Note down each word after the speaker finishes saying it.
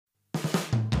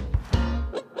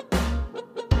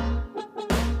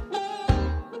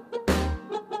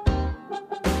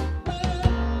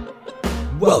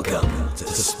Welcome to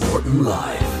Sportin'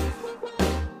 Live.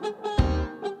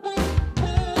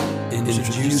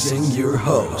 Introducing your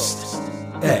host,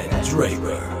 Ed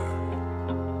Draper.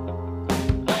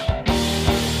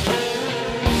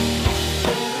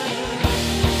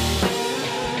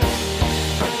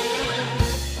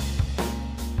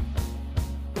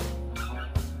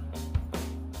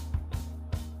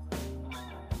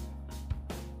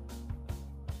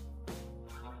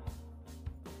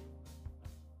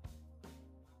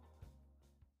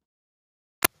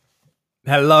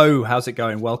 Hello, how's it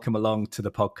going? Welcome along to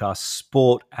the podcast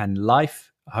Sport and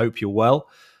Life. I hope you're well.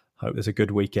 I hope there's a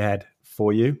good week ahead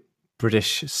for you.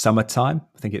 British summertime.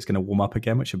 I think it's going to warm up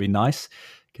again, which will be nice.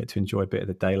 Get to enjoy a bit of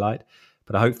the daylight.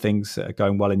 But I hope things are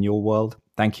going well in your world.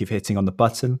 Thank you for hitting on the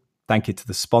button. Thank you to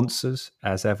the sponsors,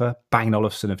 as ever, Bang &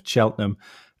 Olufsen of Cheltenham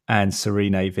and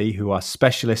Serene AV, who are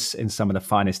specialists in some of the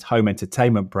finest home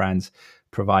entertainment brands,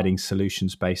 providing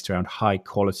solutions based around high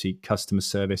quality customer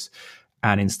service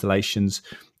and installations.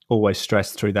 Always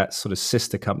stressed through that sort of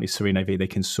sister company, Serene AV, they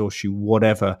can source you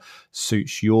whatever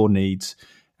suits your needs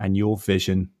and your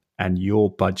vision and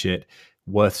your budget.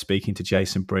 Worth speaking to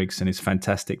Jason Briggs and his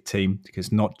fantastic team,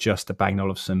 because not just the Bang &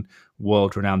 Olufsen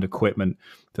world-renowned equipment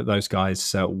that those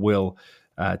guys will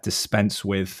dispense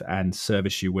with and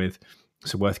service you with.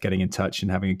 So worth getting in touch and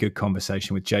having a good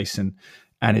conversation with Jason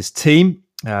and his team.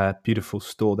 Beautiful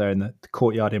store there in the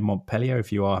courtyard in Montpellier.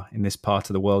 If you are in this part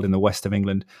of the world in the west of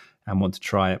England and want to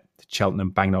try it, the Cheltenham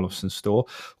Bang & Olufsen store.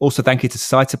 Also, thank you to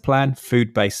Cytoplan,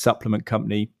 food-based supplement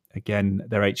company. Again,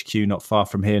 their HQ not far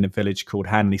from here in a village called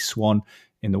Hanley Swan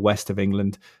in the west of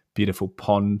England. Beautiful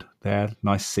pond there,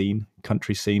 nice scene,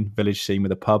 country scene, village scene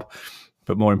with a pub.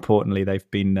 But more importantly,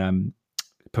 they've been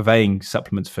purveying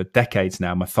supplements for decades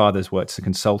now. My father's worked as a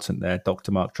consultant there,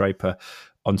 Dr. Mark Draper,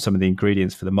 on some of the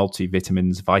ingredients for the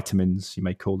multivitamins, vitamins, you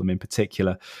may call them in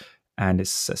particular. And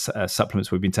it's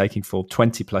supplements we've been taking for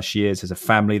 20 plus years as a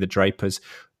family, the Drapers,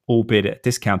 albeit at a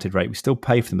discounted rate. We still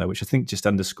pay for them though, which I think just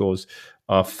underscores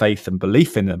our faith and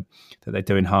belief in them, that they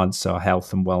do enhance our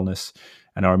health and wellness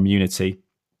and our immunity.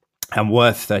 And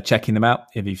worth checking them out.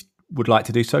 If you would like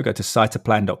to do so, go to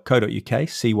cytoplan.co.uk,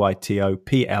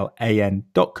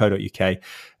 cytoplan.co.uk,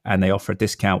 and they offer a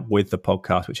discount with the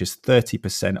podcast, which is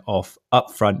 30% off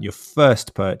upfront your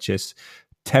first purchase,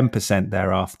 10%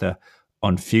 thereafter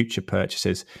on future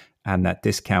purchases. And that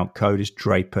discount code is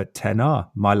Draper10R.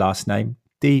 My last name,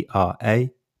 Draper,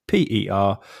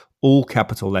 all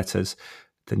capital letters,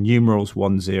 the numerals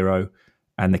 10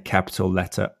 and the capital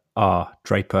letter R,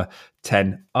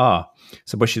 Draper10R.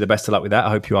 So wish you the best of luck with that. I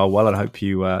hope you are well, and I hope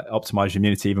you optimize your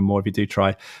immunity even more if you do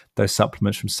try those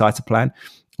supplements from Cytoplan.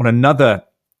 On another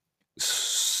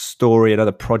story,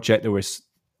 another project that we're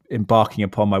embarking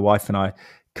upon, my wife and I,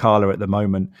 Carla, at the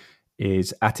moment,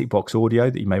 is Attic Box Audio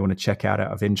that you may want to check out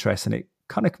of interest. And it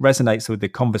kind of resonates with the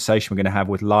conversation we're going to have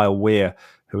with Lyle Weir,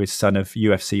 who is son of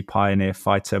UFC pioneer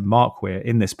fighter Mark Weir.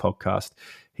 In this podcast,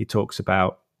 he talks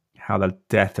about how the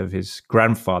death of his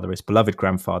grandfather, his beloved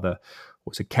grandfather,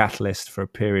 was a catalyst for a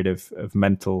period of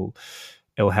mental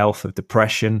ill health, of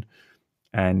depression,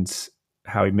 and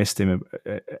how he missed him,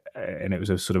 and it was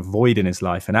a sort of void in his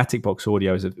life. And Attic Box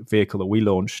Audio is a vehicle that we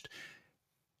launched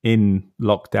in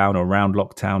lockdown or around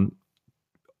lockdown,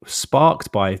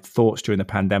 sparked by thoughts during the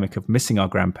pandemic of missing our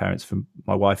grandparents. For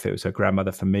my wife, it was her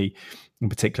grandmother. For me, in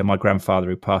particular, my grandfather,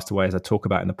 who passed away, as I talk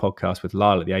about in the podcast, with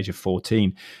Lyle at the age of 14.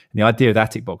 And the idea of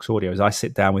Attic Box Audio is I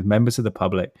sit down with members of the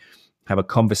public, have a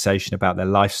conversation about their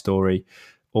life story,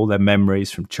 all their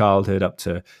memories from childhood up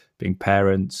to being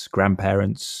parents,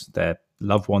 grandparents, their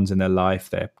loved ones in their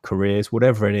life, their careers,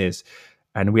 whatever it is.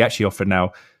 And we actually offer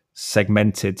now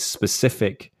segmented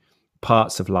specific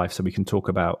parts of life. So we can talk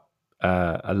about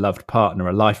a loved partner,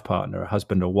 a life partner, a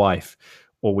husband or wife,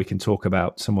 or we can talk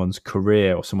about someone's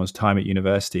career or someone's time at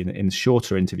university in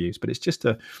shorter interviews. But it's just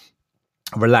a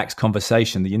relaxed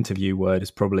conversation. The interview word is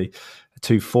probably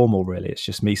too formal, really. It's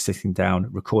just me sitting down,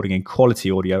 recording in quality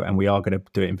audio, and we are going to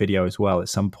do it in video as well at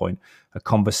some point, a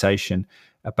conversation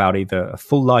about either a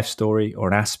full life story or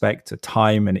an aspect, a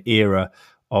time, an era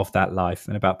of that life,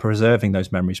 and about preserving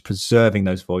those memories, preserving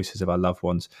those voices of our loved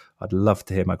ones. I'd love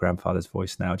to hear my grandfather's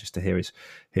voice now, just to hear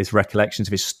his recollections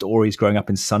of his stories growing up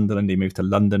in Sunderland. He moved to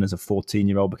London as a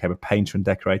 14-year-old, became a painter and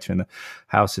decorator in the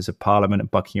Houses of Parliament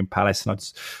and Buckingham Palace. And I'd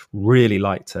just really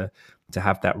like to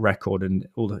have that record, and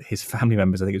all his family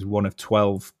members. I think it was one of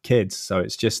 12 kids. So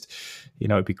it's just,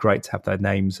 it'd be great to have their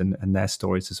names and their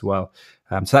stories as well.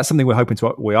 So that's something we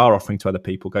are offering to other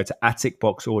people. Go to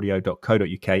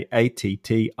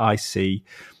atticboxaudio.co.uk,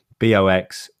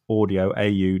 ATTICBOX audio,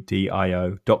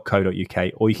 AUDIO.co.uk,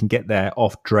 or you can get there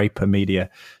off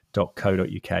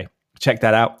drapermedia.co.uk. check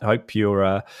that out. I hope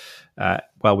you're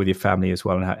well with your family as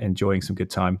well and enjoying some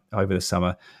good time over the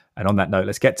summer. And on that note,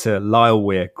 let's get to Lyle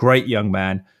Weir, great young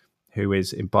man who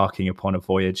is embarking upon a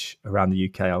voyage around the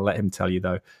UK. I'll let him tell you,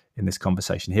 though, in this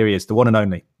conversation. Here he is, the one and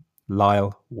only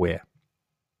Lyle Weir.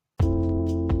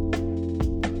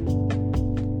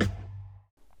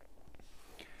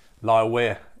 Lyle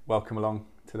Weir, welcome along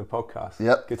to the podcast.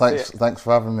 Yep, Good thanks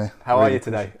for having me. How are you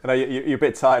today? I know you're a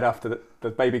bit tired after the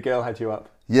baby girl had you up.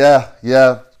 Yeah,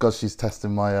 because she's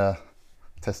testing my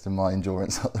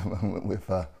endurance at the moment with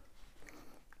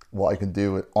what I can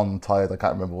do on tired. I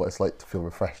can't remember what it's like to feel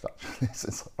refreshed actually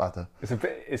since I've had her.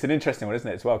 It's an interesting one, isn't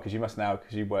it, as well? Because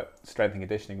you work strength and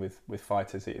conditioning with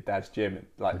fighters at your dad's gym.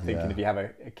 Thinking if you have a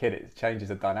kid, it changes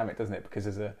the dynamic, doesn't it?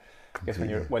 Because I guess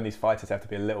when these fighters have to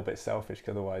be a little bit selfish,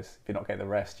 because otherwise, if you're not getting the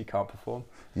rest, you can't perform.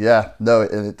 Yeah, no,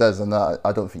 it does, and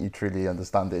I don't think you truly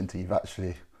understand it until you've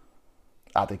actually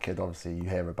had a kid. Obviously, you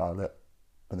hear about it,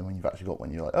 but then when you've actually got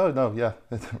one, you're like, oh no, yeah,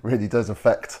 it really does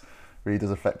affect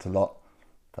a lot.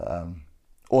 But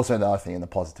also, I think in a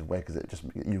positive way, because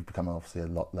you've become obviously a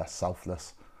lot less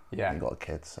selfless. Yeah, when you've got a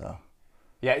kid, so.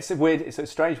 Yeah, it's a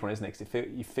strange one, isn't it? Because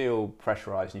you feel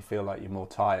pressurised and you feel like you're more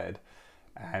tired.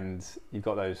 And you've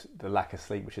got the lack of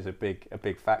sleep, which is a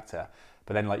big factor.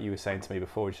 But then, like you were saying to me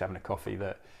before, just having a coffee,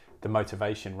 that the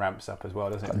motivation ramps up as well,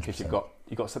 doesn't it? 100%. Because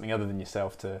you've got something other than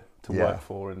yourself to work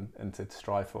for and to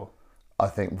strive for. I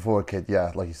think before a kid,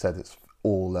 like you said, it's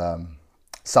all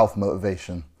self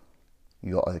motivation.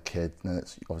 You got a kid, and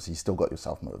it's obviously you still got your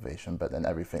self motivation, but then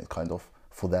everything's kind of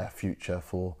for their future.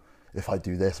 For if I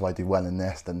do this, if I do well in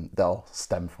this, then they'll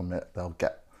stem from it. They'll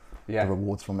get the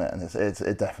rewards from it, and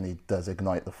it definitely does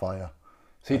ignite the fire.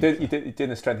 So you're doing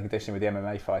the strength and conditioning with the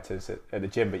MMA fighters at the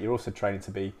gym, but you're also training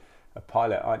to be a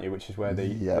pilot, aren't you? Which is where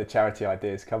the charity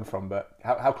ideas come from. But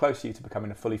how close are you to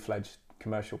becoming a fully fledged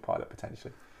commercial pilot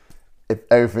potentially? If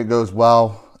everything goes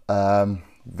well,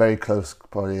 very close,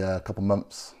 probably a couple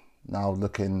months now.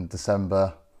 Looking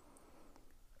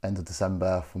end of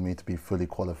December for me to be fully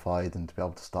qualified and to be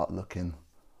able to start looking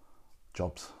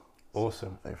jobs.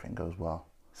 Awesome. If everything goes well.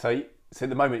 So at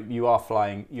the moment you are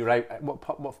flying. What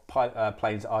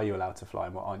planes are you allowed to fly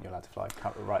and what aren't you allowed to fly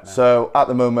right now? So at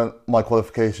the moment, my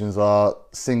qualifications are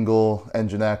single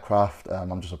engine aircraft. I've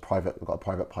got a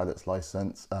private pilot's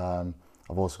license.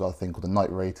 I've also got a thing called a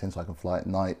night rating, so I can fly at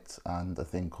night, and a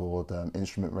thing called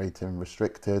instrument rating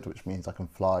restricted, which means I can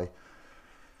fly.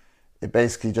 It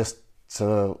basically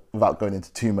without going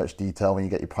into too much detail, when you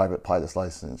get your private pilot's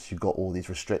license, you've got all these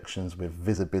restrictions with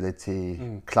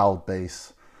visibility, cloud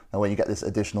base. And when you get this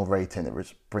additional rating,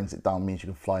 it brings it down, means you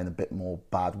can fly in a bit more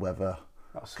bad weather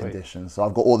conditions. So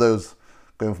I've got all those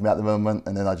going for me at the moment,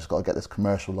 and then I just got to get this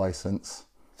commercial license.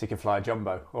 So you can fly a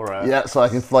jumbo so I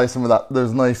can fly some of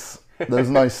those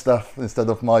nice stuff instead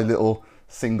of my little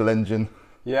single engine.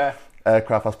 Yeah.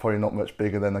 Aircraft that's probably not much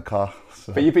bigger than a car.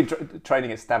 So. But you've been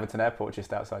training at Staverton Airport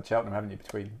just outside Cheltenham, haven't you?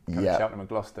 Between Cheltenham and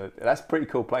Gloucester. That's a pretty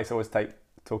cool place. I always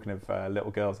talking of little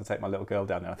girls, I take my little girl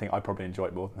down there. I think I probably enjoy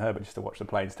it more than her, but just to watch the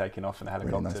planes taking off and the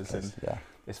helicopters. Really nice place,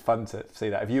 it's fun to see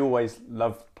that. Have you always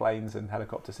loved planes and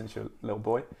helicopters since you were a little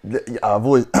boy? Yeah,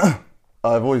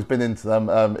 I've always been into them.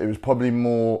 It was probably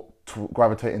more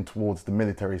gravitating towards the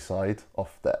military side of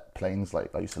the planes.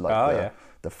 Like I used to like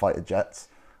the fighter jets.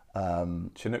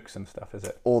 Chinooks and stuff, is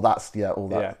it? All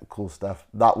that cool stuff.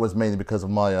 That was mainly because of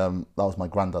that was my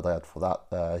granddad I had for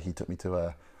that. He took me to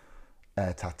a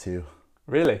air tattoo.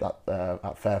 Really?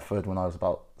 At Fairford when I was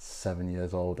about 7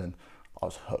 years old, and I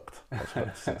was hooked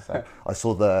since then. I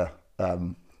saw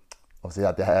obviously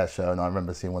had the hair show, and I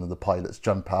remember seeing one of the pilots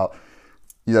jump out.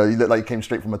 You know, he looked like he came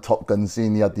straight from a Top Gun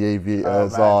scene. He had the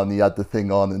aviators on, he had the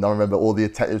thing on, and I remember all the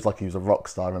attention. It was like he was a rock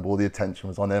star. I remember all the attention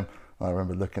was on him. And I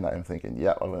remember looking at him thinking,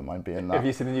 I wouldn't mind being that. Have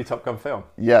you seen the new Top Gun film?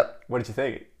 Yeah. What did you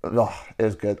think? Oh, it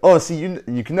was good. Obviously,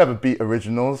 you can never beat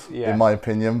originals, in my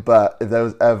opinion, but if there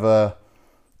was ever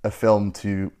a film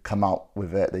to come out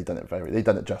with it, they done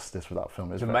it justice with that film.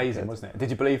 It was amazing, wasn't it?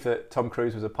 Did you believe that Tom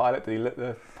Cruise was a pilot? Did he look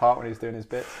the part when he was doing his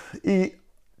bits? Do you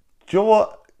know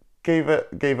what gave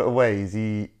it away? Is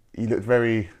he looked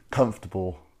very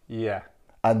comfortable. Yeah.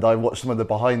 And I watched some of the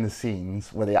behind the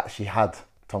scenes where they actually had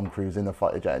Tom Cruise in the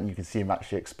fighter jet, and you can see him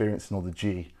actually experiencing all the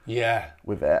G. Yeah.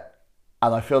 With it,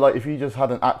 and I feel like if you just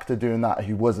had an actor doing that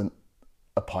who wasn't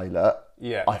a pilot,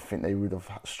 I think they would have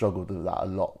struggled with that a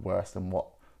lot worse than what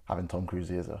having Tom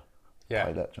Cruise as a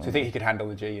pilot. So you think he could handle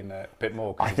the G in a bit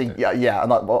more? I think, and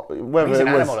like, whether he's an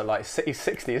animal at like he's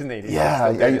 60, isn't he?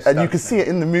 And you can see it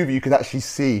in the movie. You can actually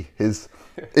see his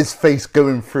face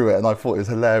going through it, and I thought it was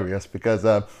hilarious because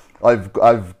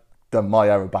I've done my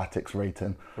aerobatics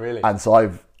rating, really, and so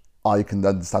I've I can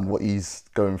understand what he's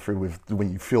going through with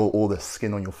when you feel all the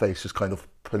skin on your face just kind of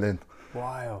pulling.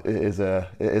 Wow. It is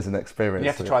an experience. You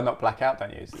have to try and not black out,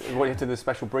 don't you? What, you have to do the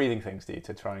special breathing things, do you,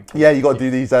 to try and... Yeah, you got to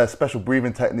do these special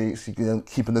breathing techniques,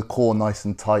 keeping the core nice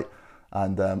and tight.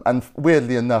 And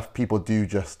weirdly enough, people do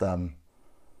just...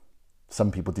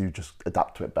 some people do just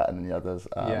adapt to it better than the others.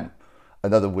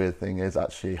 Another weird thing is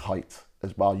actually height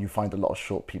as well. You find a lot of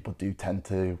short people do tend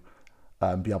to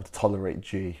be able to tolerate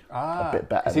G a bit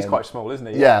better. Because he's quite small, isn't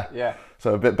he? Yeah.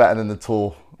 So a bit better than the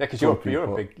tall. Yeah, because you're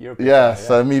a big Yeah, guy,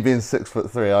 so me being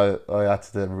 6'3", I had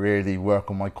to really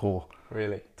work on my core.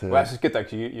 Really? Well, that's just good though,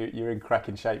 because you're in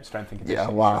cracking shape, strength and conditioning.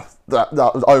 Yeah, wow.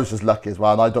 I was just lucky as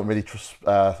well, and I don't really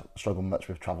struggle much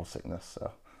with travel sickness.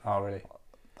 So. Oh, really?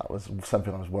 That was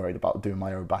something I was worried about doing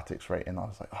my aerobatics rating. I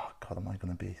was like, oh God, am I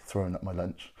going to be throwing up my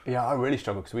lunch? Yeah, I really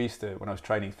struggled because we used to, when I was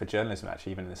training for journalism,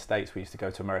 actually, even in the States, we used to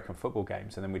go to American football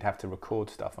games and then we'd have to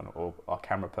record stuff, or our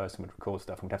camera person would record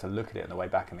stuff, and we'd have to look at it on the way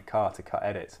back in the car to cut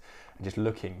edits. And just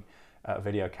looking at a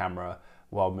video camera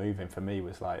while moving for me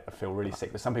was like, I feel really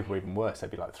sick. But some people are even worse,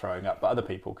 they'd be like throwing up. But other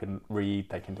people can read,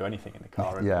 they can do anything in the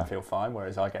car and feel fine,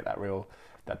 whereas I get that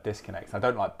disconnect. I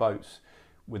don't like boats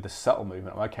with the subtle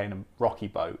movement. I'm okay in a rocky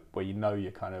boat where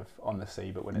you're kind of on the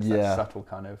sea, but when it's that subtle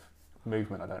kind of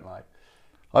movement, I don't like.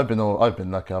 I've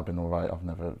been lucky. I've been all right. I've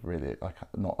never really,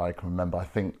 not I can remember. I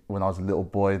think when I was a little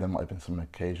boy, there might have been some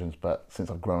occasions, but since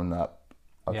I've grown up,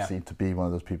 I've seemed to be one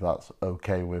of those people that's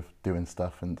okay with doing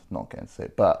stuff and not getting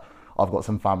sick. But I've got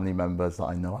some family members that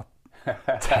I know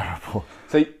are terrible.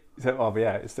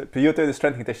 But you're doing the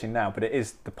strength and conditioning now, but it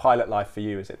is the pilot life for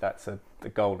you, is it? That's the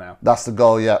goal now. That's the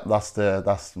goal. Yeah, that's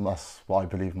what I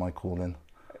believe my calling.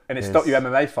 And it stopped you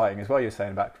MMA fighting as well. You're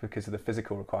saying about because of the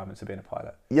physical requirements of being a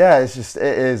pilot. Yeah, it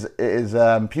is.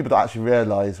 People don't actually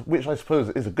realise, which I suppose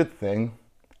is a good thing,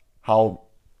 how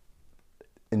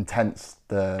intense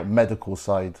the medical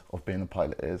side of being a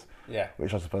pilot is. Yeah.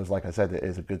 Which I suppose, like I said, it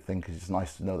is a good thing because it's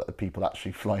nice to know that the people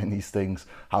actually flying these things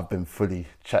have been fully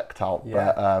checked out.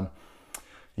 Yeah.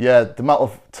 But the amount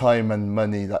of time and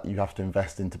money that you have to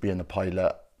invest into being a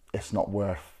pilot, it's not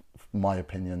worth, my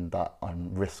opinion, that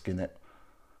I'm risking it,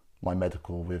 my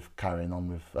medical, with carrying on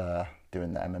with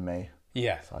doing the MMA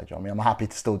side. I mean, I'm happy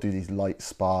to still do these light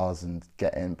spars and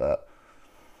get in, but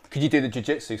could you do the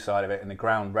jiu-jitsu side of it and the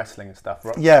ground wrestling and stuff?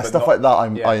 Yeah, stuff like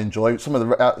that I enjoy. Some of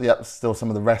the still some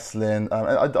of the wrestling.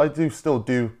 I do still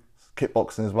do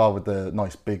kickboxing as well with the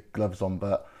nice big gloves on,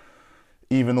 but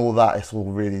even all that, it's all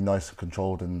really nice and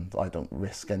controlled, and I don't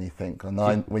risk anything.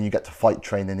 And when you get to fight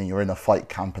training and you're in a fight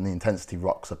camp and the intensity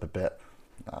rocks up a bit.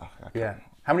 Yeah.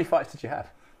 How many fights did you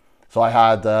have? So I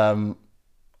had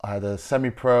a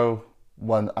semi-pro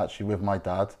one actually with my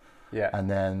dad. Yeah.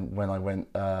 And then when I went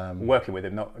working with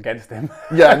him, not against him.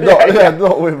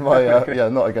 Not with my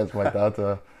not against my dad.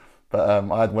 But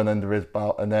I had one under his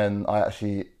belt, and then I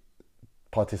actually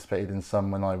participated in some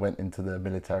when I went into the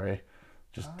military,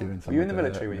 just doing some. Were you in the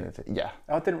military? Were you? Yeah.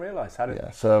 Oh, I didn't realise. How did?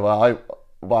 Yeah. So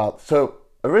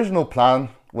original plan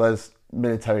was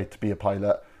military to be a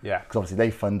pilot. Yeah. Because obviously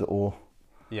they fund it all.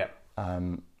 Yeah.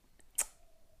 And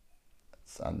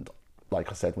like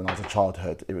I said, when I was a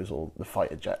childhood, it was all the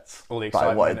fighter jets. All the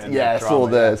excitement.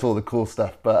 It's all the cool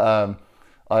stuff. But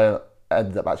I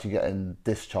ended up actually getting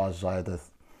discharged. I had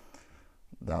this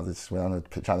went on a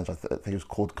challenge. I think it was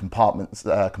called compartment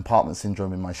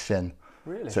syndrome in my shin.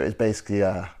 Really? So it's basically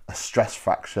a stress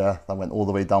fracture that went all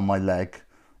the way down my leg.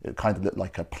 It kind of looked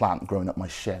like a plant growing up my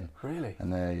shin. Really?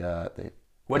 And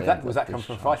was that come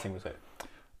from fighting? Was it?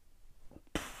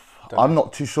 I'm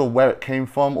not too sure where it came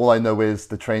from. All I know is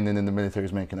the training in the military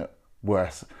is making it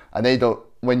worse. And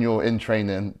when you're in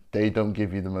training, they don't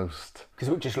give you the most. Because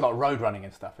it's just a lot of road running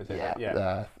and stuff, is it?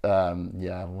 Yeah.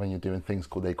 When you're doing things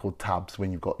called tabs,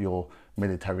 when you've got your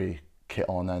military kit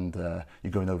on and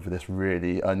you're going over this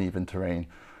really uneven terrain.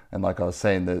 And like I was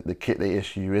saying, the kit they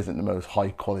issue you isn't the most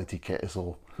high quality kit. It's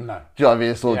all. No. Do you know what I mean?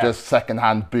 It's all just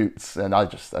second-hand boots, and I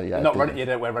just You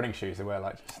don't wear running shoes. They wear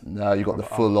just. No, you got the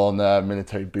full-on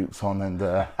military boots on, and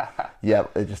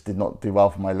it just did not do well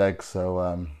for my legs.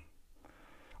 So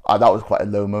that was quite a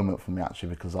low moment for me actually,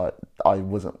 because I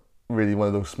wasn't really one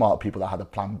of those smart people that had a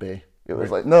plan B. It was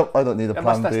like, no, I don't need a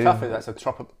plan that's B. Tough. That's a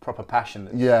proper passion.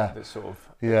 That's sort of.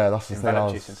 Yeah, that's the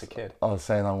thing. You since a kid. I was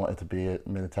saying I wanted to be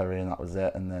military, and that was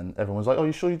it. And then everyone was like, "Oh,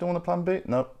 you sure you don't want a plan B?"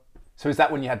 No. So is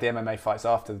that when you had the MMA fights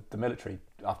after the military,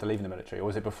 after leaving the military, or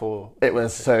was it before? It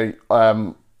was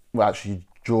actually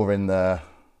during the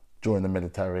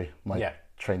military,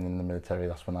 training in the military.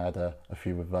 That's when I had a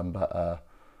few with them. But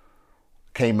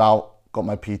came out, got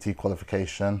my PT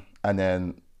qualification, and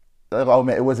then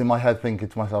it was in my head thinking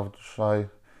to myself, should I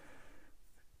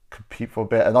compete for a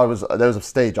bit. And there was a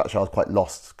stage actually I was quite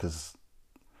lost because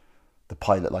the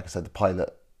pilot, like I said, the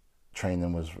pilot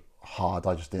training was hard.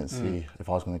 I just didn't see if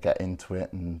I was going to get into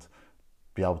it and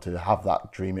be able to have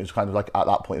that dream. It was kind of like at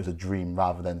that point it was a dream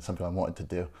rather than something I wanted to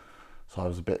do. So I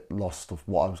was a bit lost of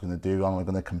what I was going to do. Am I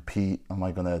going to compete? Am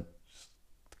I going to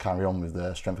carry on with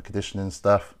the strength and conditioning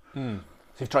stuff? So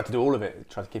you've tried to do all of it,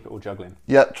 tried to keep it all juggling.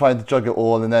 Yeah, trying to juggle it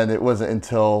all, and then it wasn't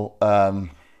until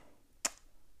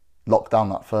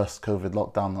lockdown, that first COVID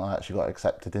lockdown, that I actually got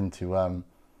accepted into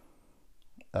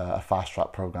a fast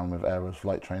track program with Aeros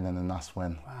flight training, and that's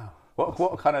when. Wow.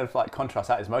 What kind of like contrast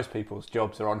that is? Most people's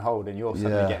jobs are on hold, and you're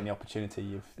suddenly getting the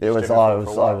opportunity. I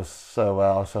was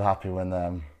so happy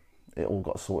when it all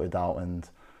got sorted out, and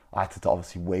I had to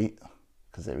obviously wait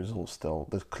because it was all still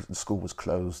the school was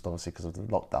closed obviously because of the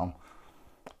lockdown.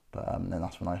 But then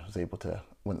that's when I was able to,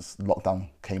 once lockdown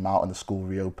came out and the school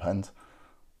reopened,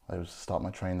 I was to start my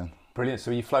training. Brilliant.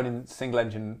 So you've flown in single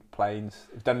engine planes.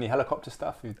 You've done any helicopter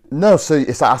stuff? No, so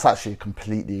that's actually a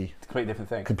completely different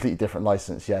thing. Completely different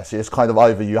license, yeah. So it's kind of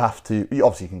either you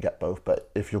obviously can get both, but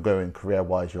if you're going career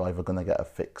wise, you're either going to get a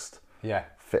fixed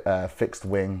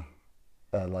wing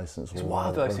license. It's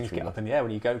wild those things get up in the air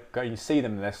when you go and you see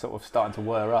them and they're sort of starting to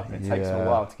whir up, and it takes them a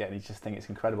while to get, and you just think it's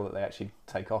incredible that they actually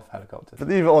take off helicopters.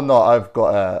 Believe it or not, I've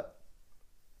got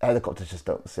helicopters just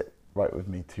don't sit right with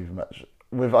me too much.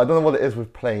 I don't know what it is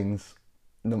with planes.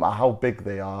 No matter how big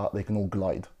they are, they can all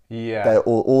glide. Yeah. They're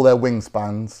all their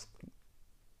wingspans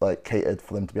like catered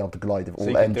for them to be able to glide if all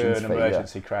the engines do an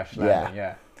emergency crash landing.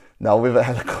 Yeah. Now with a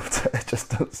helicopter, it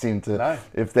just don't seem to. No.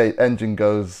 If the engine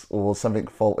goes or something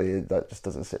faulty, that just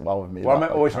doesn't sit well with me. Well, I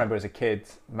always remember as a kid,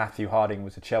 Matthew Harding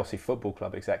was a Chelsea Football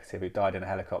Club executive who died in a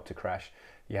helicopter crash.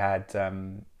 You had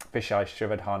Vishai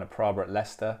Shrivadhana Prabha at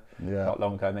Leicester not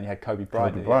long ago, and then you had Kobe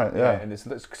Bryant. And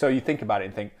so you think about it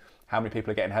and think, how many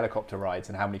people are getting helicopter rides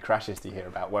and how many crashes do you hear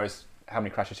about? Whereas how many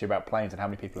crashes do you hear about planes and how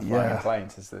many people are flying in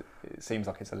planes? It seems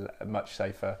like it's a much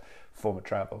safer form of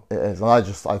travel. It is, and I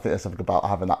think there's something about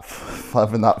having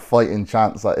that fighting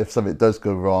chance. Like if something does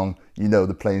go wrong,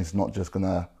 the plane's not just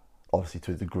gonna, obviously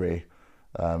to a degree.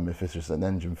 If it's just an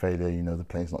engine failure, the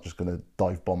plane's not just going to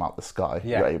dive bomb out the sky.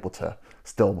 Yeah. You're able to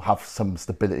still have some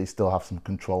stability, still have some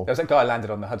control. There was that guy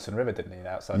landed on the Hudson River, didn't he,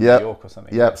 outside New York or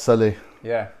something? Yeah, Sully.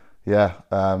 Yeah. Yeah,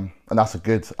 and that's a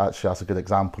good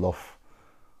example of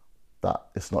that.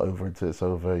 It's not over until it's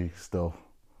over. You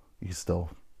still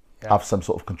have some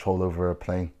sort of control over a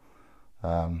plane.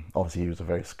 Obviously, he was a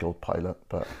very skilled pilot,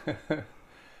 but.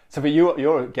 But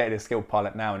you're getting a skilled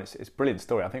pilot now, and it's a brilliant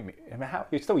story.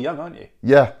 You're still young, aren't you?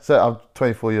 Yeah, so I'm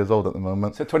 24 years old at the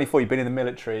moment. So 24, you've been in the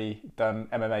military, done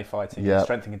MMA fighting,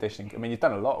 strength and conditioning. I mean, you've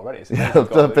done a lot already.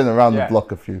 I've been around the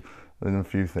block in a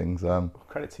few things.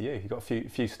 Credit to you. You've got a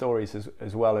few stories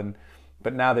as well,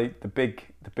 but now the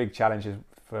big challenge is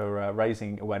for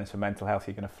raising awareness for mental health.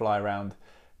 You're going to fly around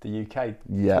the UK.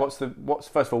 Yeah. First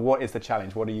of all, what is the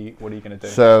challenge? What are you going to do?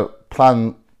 So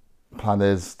plan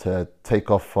is to take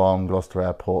off from Gloucester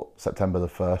Airport September the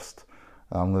 1st.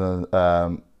 I'm going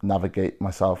to navigate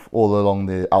myself all along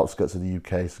the outskirts of the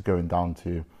UK, so going down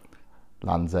to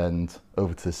Land's End,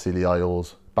 over to the Scilly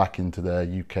Isles, back into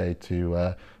the UK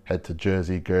to head to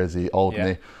Jersey, Guernsey,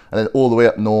 Alderney, and then all the way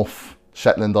up north,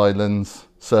 Shetland Islands,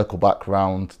 circle back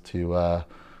round to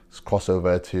cross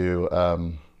over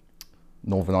to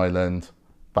Northern Ireland,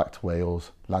 back to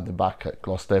Wales, landing back at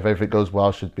Gloucester. If everything goes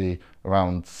well, should be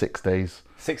around 6 days.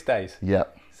 6 days? Yeah.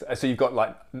 So you've got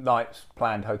like nights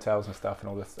planned, hotels and stuff and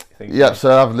all this things? Yeah,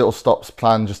 so I have little stops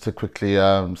planned just to quickly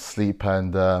sleep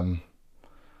and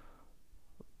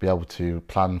be able to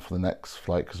plan for the next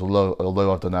flight. Because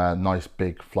although I've done a nice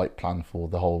big flight plan for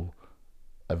the whole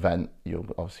event, you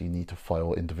obviously need to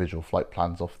file individual flight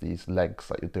plans off these legs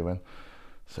that you're doing.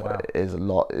 So It is a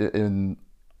lot.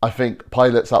 I think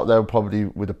pilots out there probably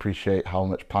would appreciate how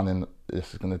much planning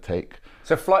this is going to take.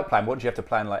 So flight plan, what do you have to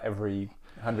plan like every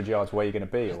 100 yards where you're going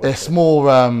to be? It's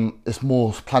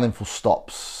more planning for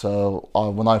stops. So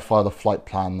when I file the flight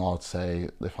plan, I'd say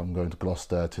if I'm going to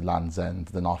Gloucester to Land's End,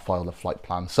 then I'll file the flight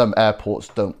plan. Some airports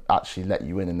don't actually let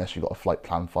you in unless you've got a flight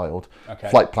plan filed. Okay.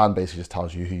 Flight plan basically just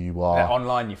tells you who you are.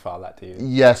 Online you file that, do you?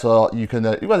 Yeah, so you can,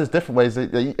 there's different ways.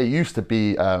 It used to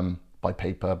be by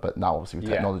paper, but now obviously with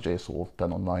technology it's all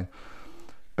done online.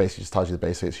 Basically just tells you the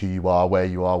basics, who you are, where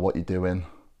you are, what you're doing,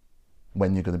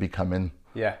 when you're going to be coming.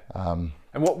 Yeah. And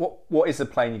what is the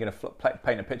plane you're going to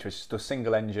paint a picture? It's just a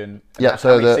single engine. Yeah.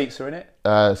 So how many seats are in it?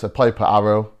 It's a Piper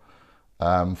Arrow,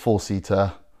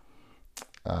 4-seater,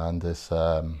 and it's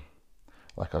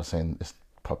like I was saying, it's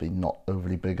probably not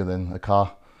overly bigger than a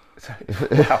car.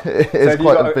 Wow. It's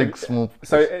quite a big, small...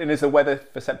 So, and is the weather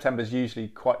for September usually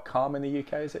quite calm in the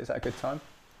UK? Is that a good time?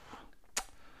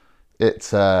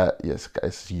 It's yes,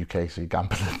 it's UK, so you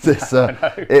gamble at this.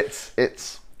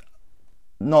 It's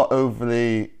not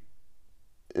overly.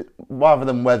 Rather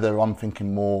than weather, I'm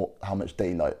thinking more how much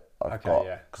daylight I've got.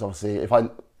 Because obviously,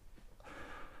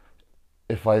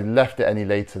 if I left it any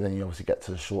later, then you obviously get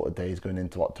to the shorter days going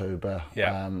into October.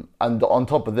 Yeah. And on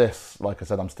top of this, like I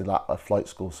said, I'm still at a flight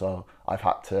school, so I've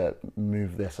had to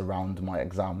move this around my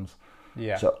exams.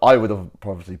 Yeah. So I would have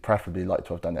probably preferably liked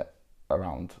to have done it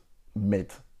around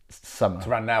mid-summer. It's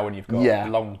around now when you've got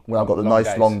when I've got the nice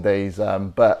days. Long days.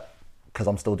 But because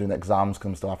I'm still doing exams, because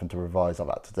I'm still having to revise, I've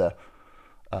had to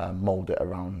mould it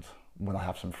around when I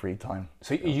have some free time.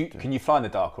 So can you fly in the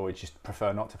dark, or would you just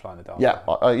prefer not to fly in the dark?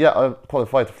 Yeah, I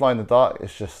qualified to fly in the dark.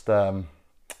 It's just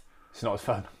it's not as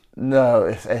fun. No,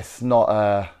 it's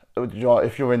not.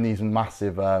 If you're in these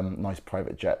massive, nice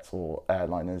private jets or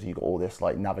airliners, you got all this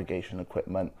like navigation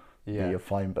equipment. Yeah, you're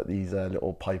fine. But these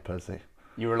little pipers,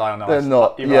 you rely on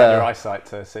your eyesight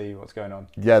to see what's going on.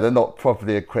 Yeah, they're not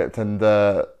properly equipped, and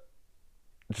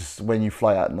just when you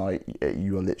fly at night,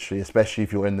 you are literally, especially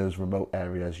if you're in those remote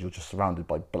areas, you're just surrounded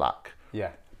by black.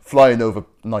 Yeah. Flying over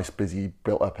nice, busy,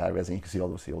 built-up areas, and you can see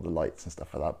obviously all the lights and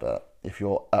stuff like that. But if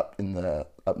you're up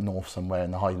north somewhere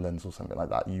in the Highlands or something like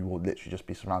that, you will literally just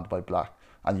be surrounded by black,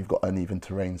 and you've got uneven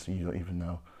terrain, so you don't even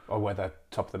know. Or where the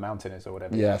top of the mountain is, or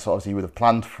whatever. Yeah, so obviously you would have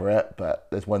planned for it, but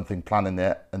there's one thing planning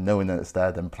it and knowing that it's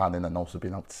there, then planning and also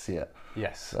being able to see it.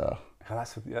 Yes. So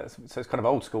so it's kind of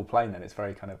old school plane then. It's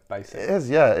very kind of basic. It is,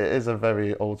 yeah. It is a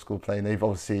very old school plane.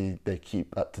 They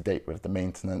keep up to date with the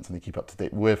maintenance, and they keep up to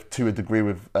date to a degree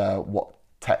with what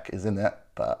tech is in it,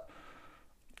 but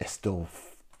it's still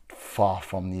far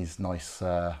from these nice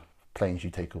planes you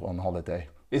take on holiday.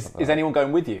 Is anyone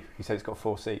going with you? You said it's got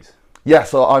 4 seats. Yeah,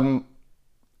 so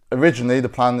originally the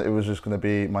plan, it was just going to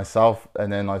be myself,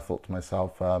 and then I thought to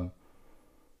myself,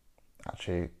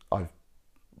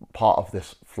 part of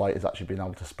this flight is actually being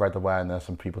able to spread awareness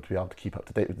and people to be able to keep up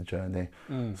to date with the journey.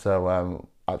 So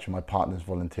actually my partner's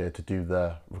volunteered to do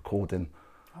the recording.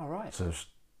 All right. So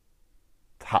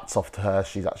hats off to her.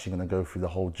 She's actually going to go through the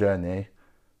whole journey,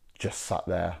 just sat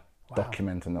there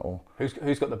documenting it all.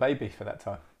 Who's got the baby for that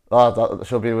time?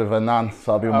 She'll be with her nan,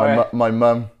 so I'll be with my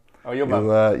mum. Oh, your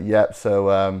mum? Yep,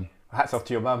 so... hats off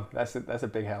to your mum. That's a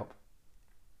big help.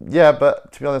 Yeah,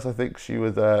 but to be honest, I think she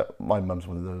was... my mum's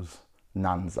one of those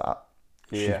nans that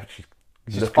she's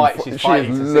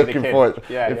looking for it.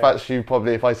 In fact, she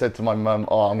probably, if I said to my mum,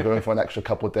 I'm going for an extra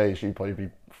couple of days, she'd probably be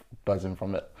buzzing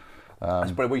from it.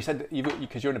 That's brilliant. Well, you said,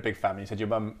 because you're in a big family, you said your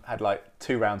mum had like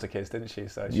 2 rounds of kids, didn't she?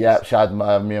 So she had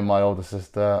me and my older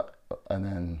sister, and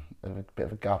then a bit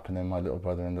of a gap, and then my little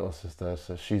brother and little sister,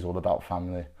 so she's all about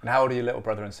family. And how old are your little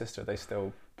brother and sister? Are they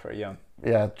still pretty young?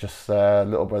 Yeah, just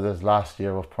little brother's last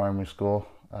year of primary school.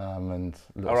 And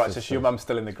all right, so your mum's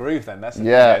still in the groove then. That's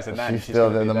she's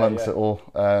still in amongst it all.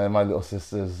 My little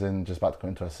sister's just about to go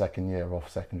into her 2nd year of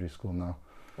secondary school now.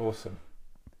 Awesome.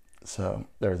 So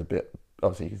there is a bit.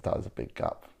 Obviously, that is a big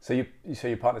gap. So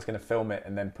your partner's going to film it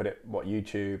and then put it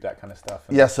YouTube, that kind of stuff.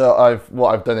 Yeah. So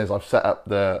what I've done is I've set up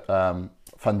the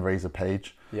fundraiser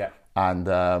page. Yeah. And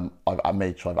I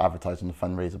made sure I've advertised on the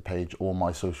fundraiser page all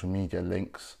my social media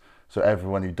links, so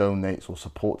everyone who donates or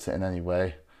supports it in any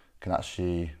way can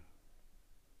actually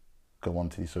go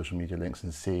onto these social media links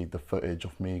and see the footage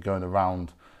of me going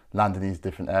around, landing these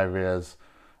different areas,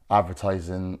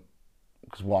 advertising,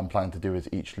 because what I'm planning to do is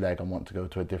each leg I want to go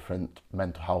to a different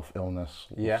mental health illness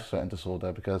or certain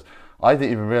disorder, because I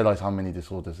didn't even realise how many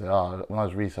disorders there are. When I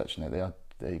was researching it,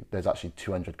 there's actually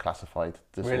 200 classified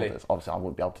disorders. Really? Obviously I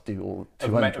wouldn't be able to do all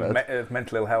 200. Of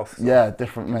mental ill health. Yeah,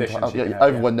 different mental health.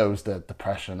 Everyone knows the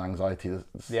depression, anxiety,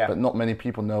 but not many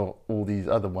people know all these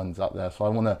other ones out there. So I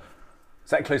want to...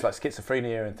 So that includes like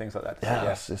schizophrenia and things like that?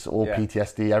 Yes, it's all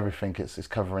PTSD, everything. It's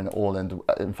covering it all. And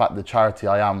in fact, the charity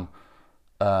I am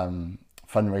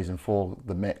fundraising for,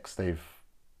 the Mix, they've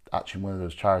actually one of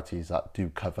those charities that do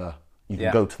cover... You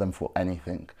can go to them for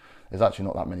anything. There's actually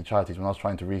not that many charities. When I was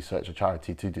trying to research a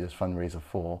charity to do this fundraiser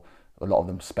for, a lot of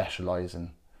them specialise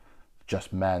in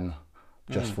just men,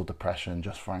 just for depression,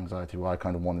 just for anxiety, where I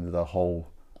kind of wanted the whole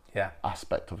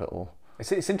aspect of it all.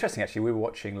 It's interesting actually, we were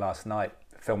watching last night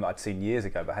a film that I'd seen years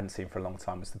ago but hadn't seen for a long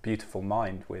time. It's The Beautiful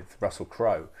Mind with Russell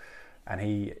Crowe, and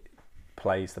he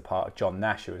plays the part of John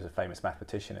Nash, who was a famous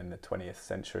mathematician in the 20th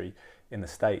century in the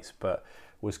States, but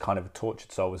was kind of a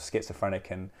tortured soul, was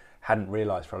schizophrenic, and hadn't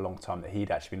realised for a long time that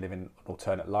he'd actually been living an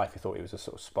alternate life. He thought he was a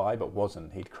sort of spy, but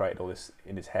wasn't. He'd created all this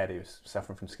in his head. He was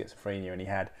suffering from schizophrenia, and he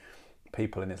had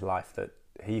people in his life that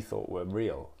he thought were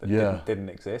real, that didn't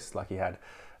exist. Like he had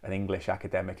an English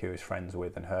academic who he was friends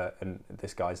with, and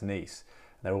this guy's niece,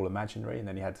 and they're all imaginary. And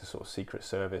then he had the sort of Secret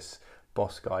Service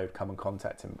boss guy who'd come and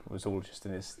contact him. It was all just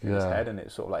in his head, and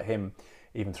it's sort of like him,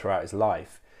 even throughout his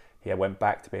life, he went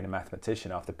back to being a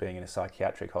mathematician after being in a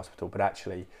psychiatric hospital, but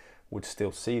actually would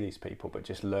still see these people, but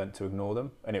just learned to ignore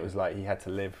them. And it was like he had to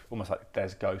live almost like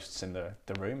there's ghosts in the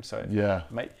room. So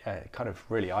kind of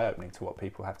really eye-opening to what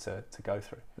people have to go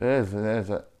through. It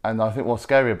is. And I think what's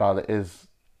scary about it is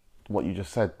what you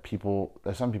just said.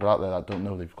 There's some people out there that don't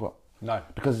know they've got. No.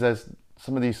 Because there's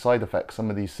some of these side effects, some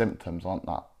of these symptoms aren't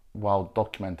that well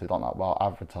documented, aren't that well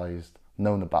advertised,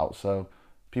 known about. So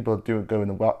people do going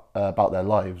about their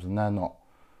lives and they're not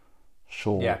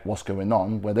sure what's going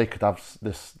on, where they could have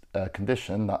this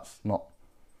condition that's not.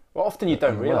 Well, often you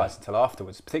don't realise until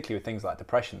afterwards, particularly with things like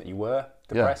depression, that you were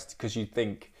depressed, because you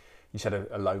think you just had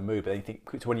a low mood, but then you think,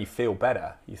 so when you feel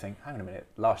better, you think, hang on a minute,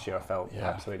 last year I felt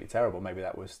absolutely terrible. Maybe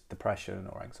that was depression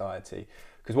or anxiety.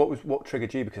 Because what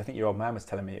triggered you? Because I think your old man was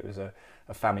telling me it was a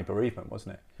family bereavement,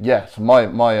 wasn't it? Yeah, so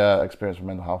my experience with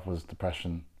mental health was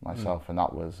depression myself, and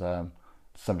that was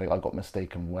something I got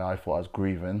mistaken where I thought I was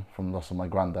grieving from the loss of my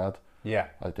granddad. Yeah,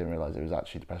 I didn't realise it was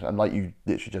actually depression. And like you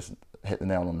literally just hit the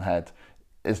nail on the head.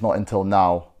 It's not until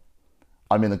now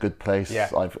I'm in a good place. Yeah.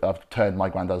 I've turned my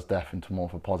granddad's death into more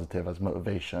of a positive as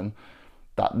motivation.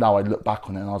 That now I look back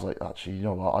on it and I was like, actually, you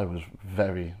know what? I was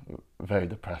very, very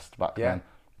depressed back then.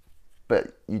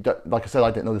 But you don't, like I said,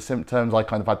 I didn't know the symptoms. I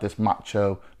kind of had this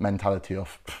macho mentality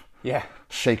of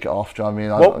shake it off. Do you know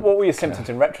what I mean? What were your symptoms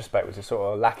in retrospect? Was it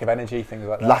sort of lack of energy, things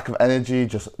like that? Lack of energy,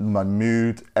 just my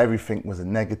mood, everything was a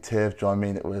negative. Do you know what I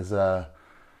mean? It was, I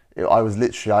was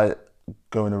literally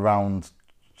going around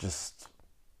just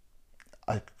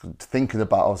thinking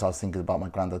about, I was thinking about my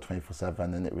granddad 24/7,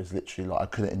 and it was literally like I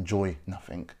couldn't enjoy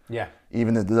nothing. Yeah.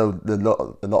 Even though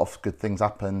a lot of good things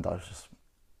happened, I was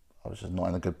just not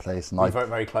in a good place. And you were very,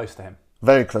 very close to him.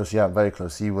 Very close, yeah, very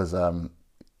close. He was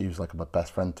like my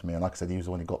best friend to me, and like I said, he was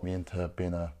the one who got me into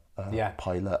being a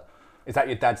pilot. Is that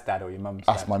your dad's dad or your mum's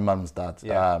dad? That's my mum's dad.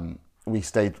 Yeah.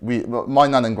 My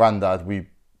nan and granddad, we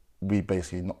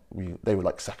basically, they were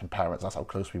like second parents. That's how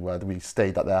close we were. We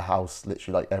stayed at their house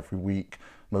literally like every week,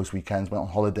 most weekends, went on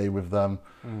holiday with them.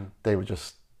 They were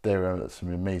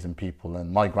some amazing people.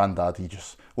 And my granddad, he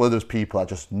just, one of those people that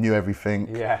just knew everything,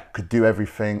 could do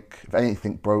everything. If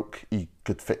anything broke, he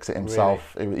could fix it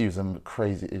himself. Really? He was an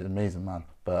amazing man.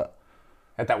 But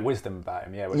had that wisdom about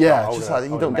him, you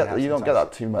don't get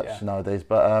that too much nowadays.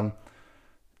 But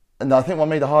and I think what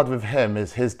made it hard with him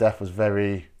is his death was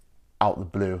very out the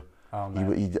blue. Oh,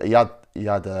 he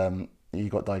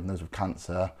got diagnosed with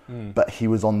cancer, but he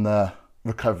was on the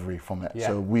recovery from it.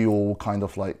 So we all kind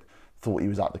of like thought he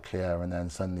was out the clear, and then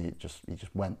suddenly he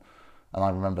just went. And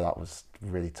I remember that was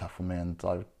really tough for me, and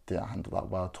I didn't handle that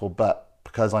well at all. But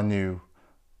because I knew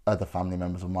other family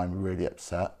members of mine were really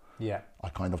upset, I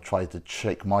kind of tried to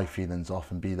shake my feelings off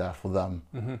and be there for them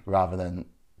rather than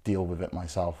deal with it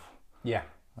myself. Yeah.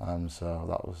 So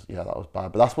that was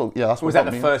bad. But that's what was that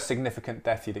the first significant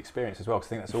death you'd experienced as well? Because I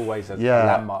think that's always a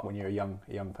landmark when you're a young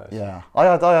person. Yeah,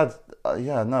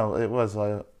 it was.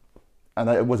 And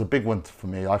it was a big one for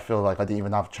me. I feel like I didn't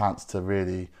even have a chance to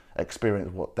really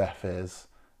experience what death is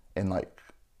in like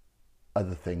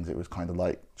other things. It was kind of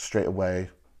like straight away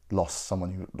lost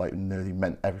someone who like nearly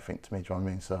meant everything to me. Do you know what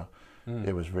I mean? So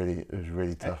it was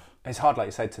really tough. It's hard, like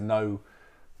you said, to know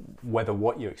whether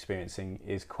what you're experiencing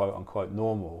is quote unquote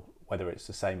normal, whether it's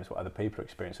the same as what other people are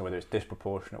experiencing, whether it's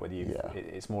disproportionate, whether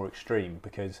it's more extreme,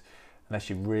 because unless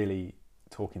you really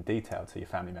talk in detail to your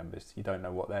family members, you don't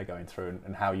know what they're going through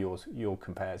and how yours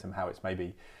compares, and how it's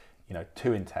maybe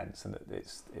too intense, and that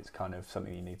it's kind of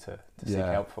something you need to seek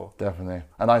help for. Definitely.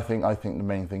 And I think the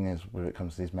main thing is when it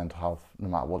comes to these mental health, no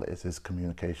matter what it is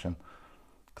communication,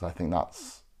 because I think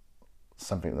that's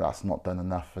something that's not done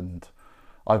enough. And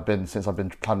since I've been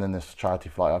planning this charity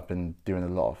flight, I've been doing a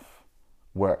lot of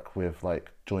work with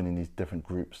like joining these different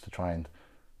groups to try and,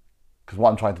 because what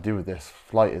I'm trying to do with this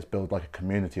flight is build like a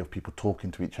community of people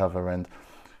talking to each other, and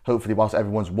hopefully whilst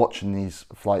everyone's watching these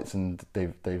flights and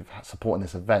they've supporting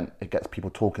this event, it gets people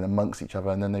talking amongst each other,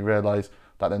 and then they realise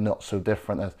that they're not so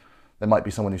different. There might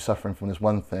be someone who's suffering from this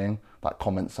one thing that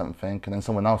comments something, and then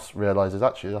someone else realises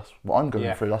actually that's what I'm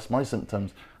going through, that's my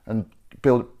symptoms, and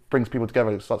brings people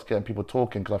together. It starts getting people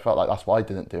talking, because I felt like that's what I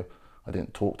didn't do. I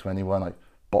didn't talk to anyone. I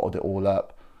bottled it all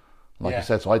up. Like I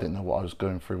said, so I didn't know what I was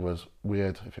going through was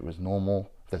weird, if it was normal.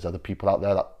 If there's other people out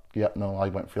there that, no, I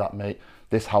went through that, mate.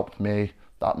 This helped me.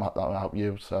 That will help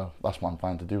you. So that's what I'm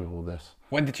planning to do with all this.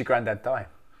 When did your granddad die?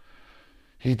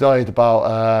 He died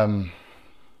about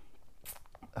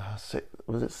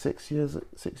was it 6 years?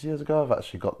 6 years ago, I've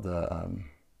actually got the.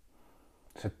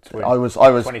 So I was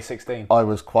 2016. I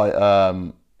was quite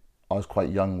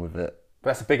young with it. But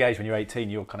that's a big age when you're 18.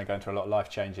 You're kind of going through a lot of life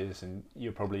changes, and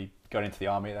you're probably going into the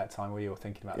army at that time. Were you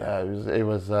thinking about that?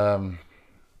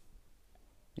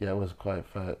 Yeah, it was quite a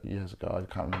few years ago. I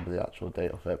can't remember the actual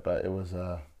date of it, but it was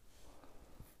a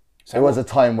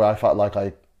time where I felt like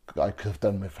I could have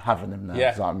done with having him there. Yeah.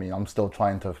 Does that mean I'm still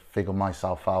trying to figure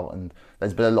myself out, and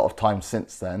there's been a lot of time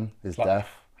since then his death.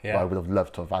 Yeah. Where I would have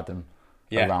loved to have had him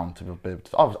Yeah. around to be able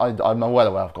to. I'm well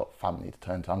aware I've got family to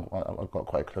turn to. I've got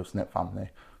quite a close knit family.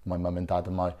 My mum and dad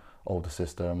and my older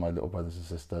sister and my little brothers and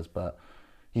sisters, but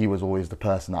he was always the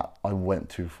person that I went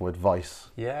to for advice.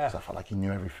 Yeah. Because I felt like he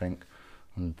knew everything.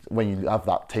 And when you have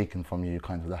that taken from you, you're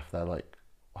kind of left there like,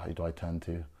 who do I turn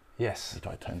to? Yes. Who do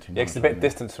I turn to? Yeah, it's a bit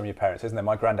distance from your parents, isn't it?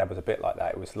 My granddad was a bit like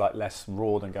that. It was like less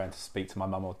raw than going to speak to my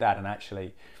mum or dad. And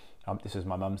actually, this was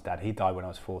my mum's dad. He died when I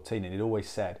was 14, and he'd always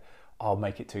said, I'll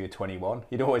make it till you're 21.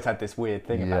 He'd always had this weird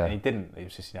thing about it, and he didn't. It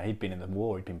was just, he'd been in the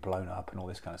war, he'd been blown up and all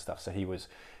this kind of stuff. So he was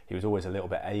always a little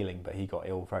bit ailing, but he got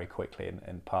ill very quickly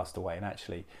and passed away. And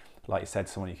actually, like you said,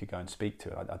 someone you could go and speak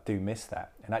to. I do miss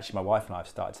that. And actually, my wife and I have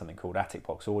started something called Attic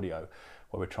Box Audio,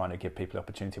 where we're trying to give people the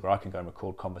opportunity where I can go and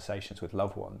record conversations with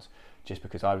loved ones. Just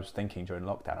because I was thinking during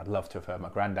lockdown, I'd love to have heard my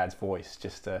granddad's voice.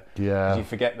 Just to, because you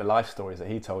forget the life stories that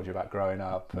he told you about growing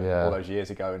up and all those years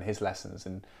ago and his lessons.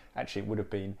 And actually, it would have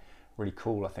been really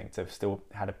cool, I think, to have still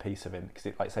had a piece of him, because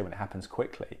like I say, when it happens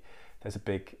quickly, there's a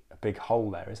big hole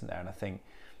there, isn't there? And I think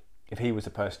if he was the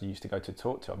person you used to go to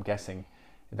talk to, I'm guessing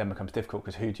it then becomes difficult,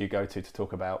 because who do you go to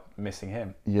talk about missing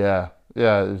him? Yeah,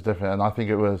 it was different, and I think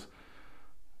it was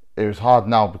hard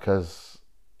now because,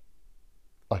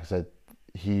 like I said,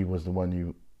 he was the one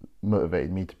who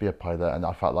motivated me to be a pilot, and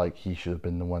I felt like he should have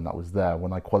been the one that was there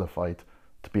when I qualified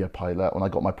to be a pilot. When I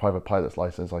got my private pilot's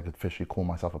license, I could officially call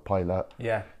myself a pilot.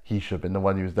 Yeah. He should have been the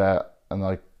one who was there, and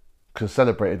I could have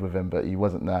celebrated with him, but he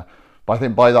wasn't there. But I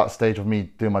think by that stage of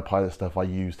me doing my pilot stuff, I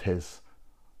used his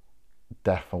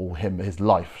death, or his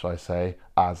life, shall I say,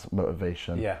 as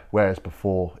motivation. Yeah. Whereas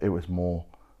before, it was more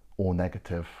all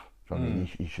negative. I mean,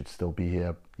 he should still be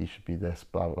here. He should be this,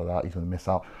 blah, blah, blah. He's going to miss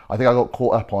out. I think I got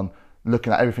caught up on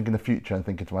looking at everything in the future and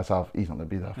thinking to myself, he's not going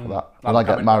to be there for that. When I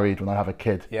get married, when I have a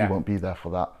kid, he won't be there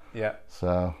for that. Yeah.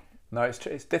 So. No,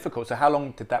 it's difficult. So how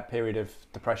long did that period of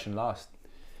depression last?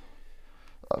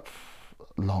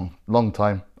 Long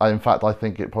time. In fact, I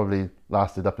think it probably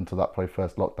lasted up until that probably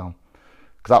first lockdown.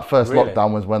 Because that first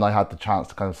lockdown was when I had the chance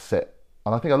to kind of sit.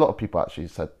 And I think a lot of people actually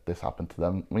said this happened to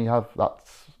them. When you have that,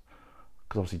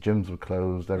 because obviously gyms were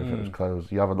closed, everything was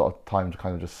closed, you have a lot of time to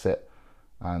kind of just sit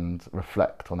and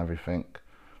reflect on everything.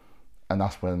 And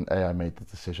that's when I made the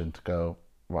decision to go,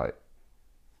 right,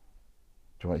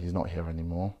 do you know what, he's not here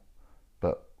anymore,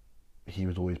 but he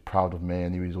was always proud of me,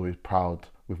 and he was always proud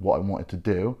with what I wanted to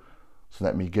do, so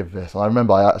let me give this. And I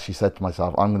remember I actually said to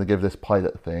myself, I'm going to give this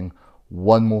pilot thing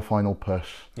one more final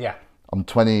push. Yeah. I'm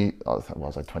 20,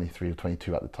 was I 23 or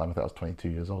 22 at the time? I think I was 22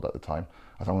 years old at the time.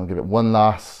 I said, I'm going to give it one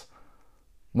last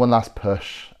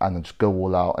push and then just go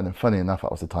all out. And then funny enough,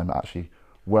 that was the time it actually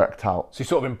worked out. So you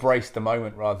sort of embraced the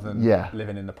moment rather than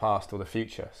living in the past or the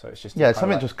future. So it's just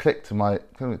something just clicked to my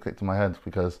head,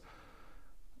 because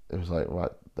it was like,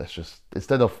 right, let's just,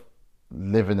 instead of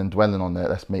living and dwelling on it,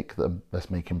 let's make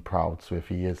him proud. So if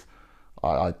he is,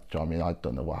 I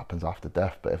don't know what happens after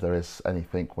death, but if there is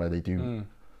anything where they do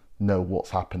know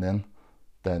what's happening,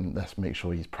 then let's make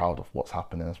sure he's proud of what's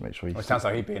happening. Let's make sure he's. Well, it sounds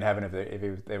like he'd be in heaven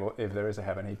if there is a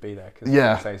heaven, he'd be there. Cause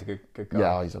say he's a good guy.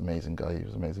 Yeah, he's an amazing guy. He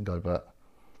was an amazing guy, but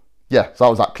yeah, so that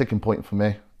was that clicking point for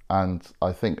me. And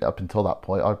I think up until that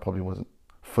point, I probably wasn't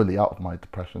fully out of my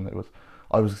depression.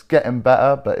 I was getting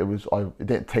better, but it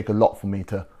didn't take a lot for me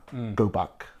to go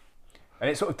back. And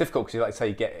it's sort of difficult because, like I say,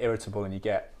 you get irritable and you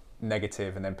get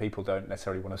negative, and then people don't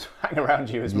necessarily want to hang around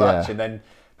you as much. And then,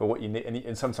 but what you need,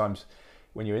 and sometimes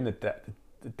when you're in the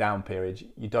down period,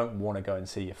 you don't want to go and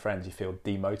see your friends. You feel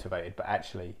demotivated, but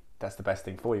actually, that's the best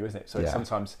thing for you, isn't it? So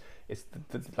sometimes it's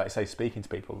like I say, speaking to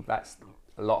people, that's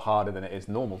a lot harder than it is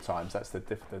normal times. That's the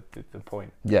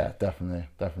point. Yeah, definitely.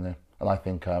 And I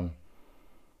think, and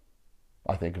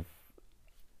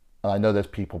I know there's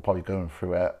people probably going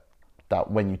through it that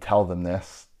when you tell them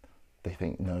this, they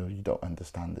think, no, you don't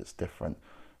understand, it's different.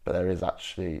 But there is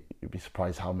actually, you'd be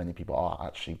surprised how many people are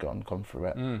actually gone through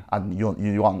it. And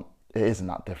you aren't, it isn't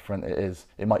that different.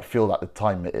 It might feel at the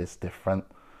time it is different.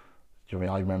 Do you know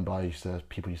what I mean? I remember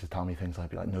people used to tell me things, I'd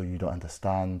be like, no, you don't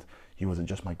understand. He wasn't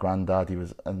just my granddad,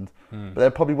 but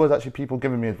there probably was actually people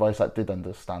giving me advice that did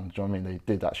understand. Do you know what I mean?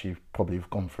 They did actually probably have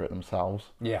gone through it themselves.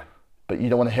 Yeah. but you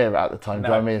don't want to hear it at the time. Do you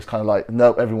know what I mean? It's kind of like,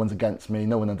 no, everyone's against me.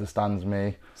 No one understands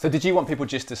me. So did you want people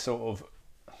just to sort of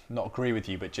not agree with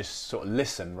you, but just sort of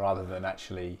listen rather than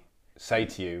actually say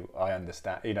to you, I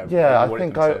understand, you know? Yeah, I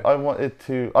think I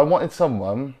wanted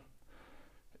someone,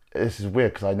 this is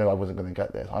weird because I know I wasn't going to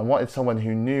get this. I wanted someone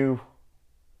who knew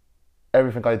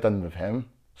everything I'd done with him.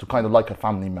 So kind of like a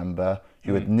family member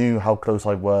who knew how close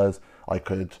I was. I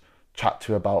could chat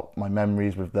to about my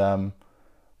memories with them.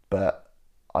 But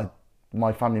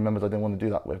my family members I didn't want to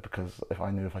do that with, because if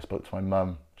I spoke to my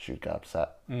mum, she would get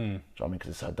upset. Do you know what I mean? Because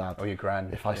it's her dad. Or your gran.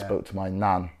 If I spoke to my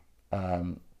nan,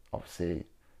 obviously...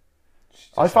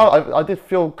 I did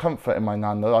feel comfort in my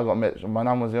nan though. I got to admit, my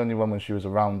nan was the only one when she was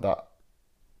around that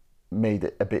made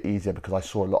it a bit easier, because I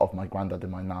saw a lot of my granddad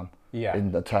in my nan. Yeah.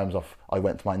 In the terms of, I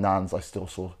went to my nan's, I still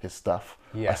saw his stuff.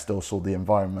 Yeah. I still saw the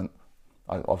environment.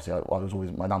 I was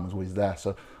always, my nan was always there.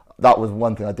 So that was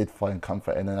one thing I did find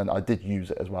comfort in, and I did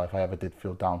use it as well. If I ever did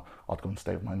feel down, I'd go and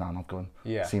stay with my nan. I'd go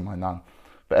and see my nan.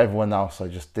 But everyone else, I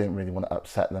just didn't really want to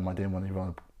upset them. I didn't want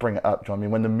to bring it up. Do you know what I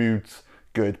mean? When the mood's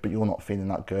good, but you're not feeling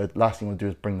that good, last thing you want to do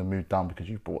is bring the mood down because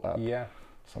you brought up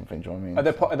something. Do you know what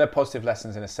I mean? Are there positive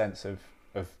lessons in a sense of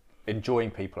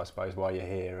enjoying people, I suppose, while you're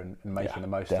here and making the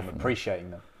most of them,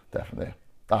 appreciating them? Definitely,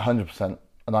 100%.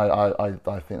 And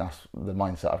I think that's the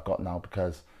mindset I've got now,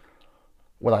 because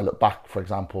when I look back, for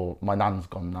example, my nan's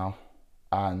gone now,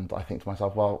 and I think to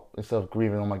myself, well, instead of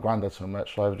grieving on my granddad so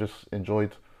much, I've just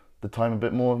enjoyed the time a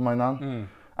bit more with my nan.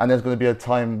 And there's going to be a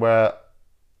time where,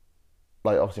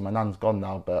 like, obviously my nan's gone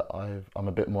now, but I'm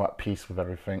a bit more at peace with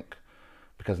everything,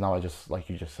 because now I just, like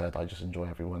you just said, I just enjoy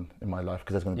everyone in my life,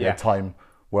 because there's going to be a time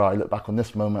where I look back on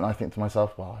this moment and I think to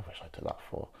myself, well, I wish I took that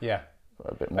for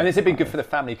a bit more. And has it been good for the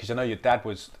family? Because I know your dad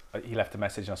he left a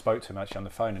message, and I spoke to him actually on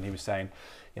the phone, and he was saying,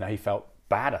 you know, he felt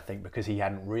bad, I think, because he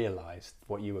hadn't realised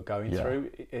what you were going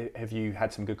through. Have you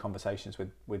had some good conversations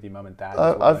with your mum and dad?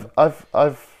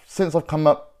 I've since I've come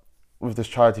up with this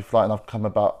charity flight, and I've come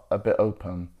about a bit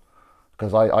open,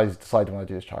 because I decided when I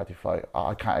do this charity flight,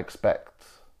 I can't expect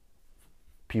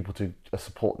people to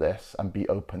support this and be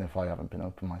open if I haven't been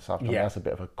open myself. I mean, that's a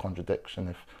bit of a contradiction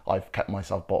if I've kept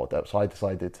myself bottled up. So I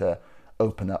decided to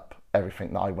open up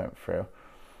everything that I went through.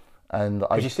 And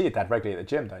because you see your dad regularly at the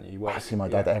gym, don't you? I see my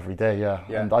dad every day,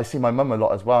 and I see my mum a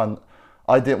lot as well. And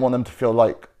I didn't want them to feel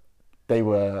like they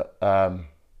were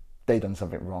they done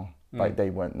something wrong, like they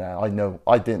weren't there.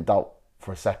 I didn't doubt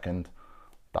for a second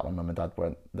that my mum and dad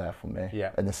weren't there for me.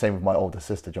 And the same with my older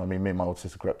sister. Do you know what I mean? Me and my older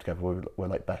sister grew up together. We're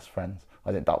like best friends.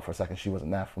 I didn't doubt for a second she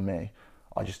wasn't there for me.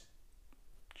 I just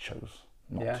chose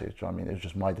not to. Do you know what I mean? It was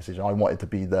just my decision. I wanted to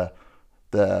be the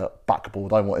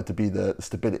backboard. I wanted to be the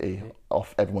stability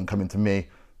of everyone coming to me.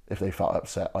 If they felt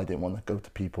upset, I didn't want to go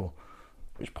to people,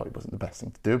 which probably wasn't the best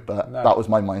thing to do, but that was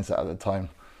my mindset at the time.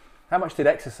 How much did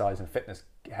exercise and fitness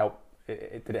help?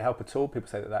 Did it help at all? People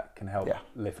say that can help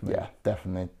lift mood. Yeah,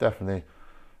 definitely.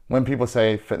 When people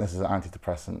say fitness is an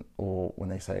antidepressant, or when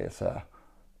they say it's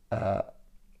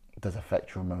does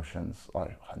affect your emotions, I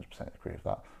 100% agree with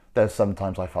that. There's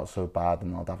sometimes I felt so bad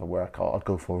and I'd have a workout, I'd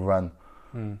go for a run,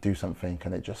 do something,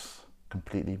 and it just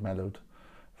completely mellowed.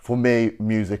 For me,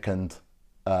 music and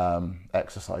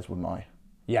exercise were my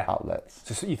outlets.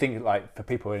 So you think, like, for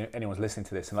people, anyone's listening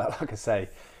to this, and like I say,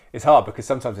 it's hard because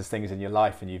sometimes there's things in your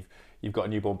life and you've got a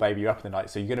newborn baby, you're up in the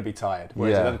night, so you're going to be tired.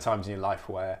 Whereas at other times in your life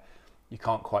where you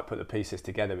can't quite put the pieces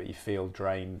together, but you feel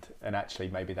drained, and actually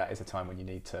maybe that is a time when you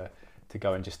need to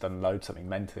go and just unload something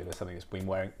mentally or something that's been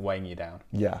weighing you down.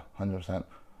 Yeah, 100%. And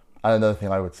another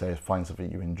thing I would say is find something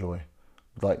you enjoy.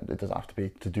 Like, it doesn't have to be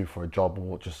to do for a job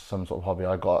or just some sort of hobby.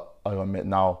 I admit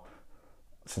now,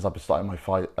 since I've been starting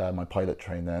my pilot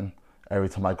training, every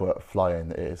time I go out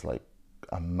flying, it is like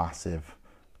a massive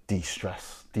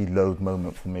de-stress, de-load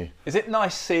moment for me. Is it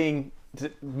nice seeing, does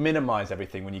it minimise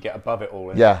everything when you get above it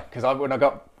all? Because when I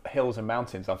got hills and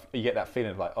mountains, you get that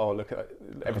feeling of like, oh, look at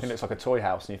everything looks like a toy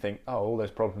house, and you think, oh, all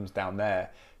those problems down there,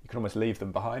 you can almost leave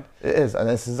them behind. It is, and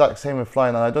it's the exact same with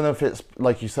flying. And I don't know if it's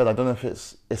like you said. I don't know if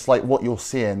it's like what you're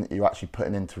seeing, you're actually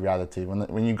putting into reality.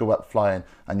 When you go up flying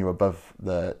and you're above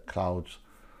the clouds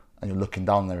and you're looking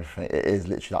down and everything, it is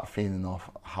literally that feeling of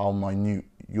how minute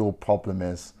your problem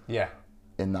is.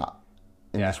 In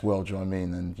this world, do you know what I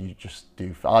mean? And you just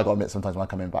do. I gotta admit, sometimes when I'm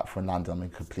coming back from landing, I'm in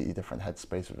a completely different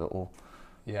headspace with it all.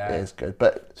 It is good,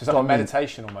 but so it's like a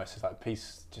meditation almost. It's like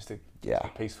peace, just a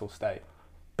peaceful state.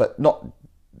 But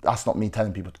that's not me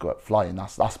telling people to go up flying.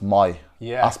 That's my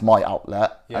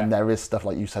outlet. And there is stuff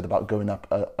like you said about going up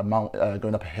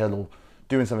going up a hill or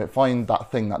doing something. Find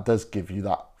that thing that does give you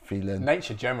that feeling.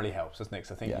 Nature generally helps, doesn't it?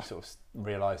 Because I think you sort of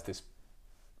realise this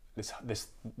this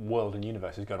world and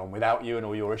universe is going on without you and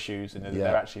all your issues, and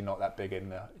they're actually not that big in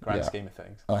the grand scheme of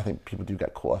things. And I think people do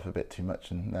get caught up a bit too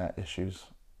much in their issues,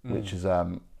 which is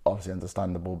obviously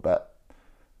understandable, but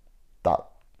that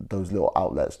those little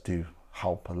outlets do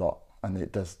help a lot, and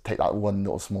it does take that one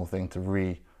little small thing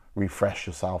to refresh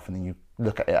yourself, and then you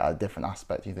look at it at a different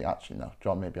aspect. You think, actually, no,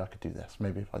 John, maybe I could do this.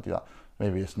 Maybe if I do that,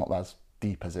 maybe it's not as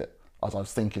deep as I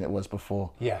was thinking it was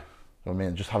before. Yeah. You know what I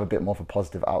mean? Just have a bit more of a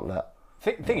positive outlet.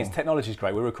 Thing is, technology is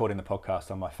great. We're recording the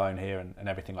podcast on my phone here and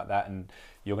everything like that, and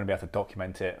you're going to be able to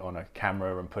document it on a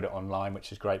camera and put it online,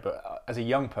 which is great. But as a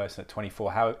young person at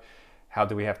 24, how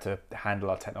do we have to handle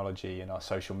our technology and our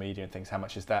social media and things? How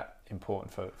much is that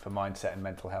important for mindset and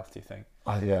mental health, do you think?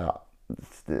 Yeah,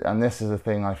 and this is a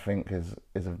thing I think is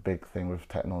a big thing with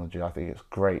technology. I think it's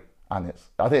great, and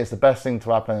I think it's the best thing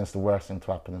to happen, and it's the worst thing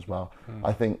to happen as well.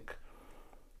 I think.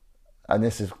 And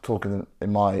this is talking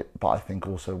but I think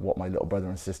also what my little brother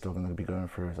and sister are going to be going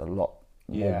through is a lot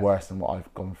more worse than what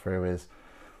I've gone through. Is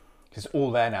because it's all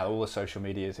there now, all the social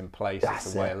media is in place,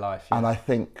 it's a way of life. Yeah. And I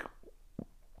think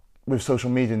with social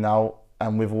media now,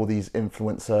 and with all these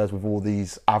influencers, with all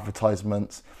these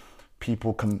advertisements,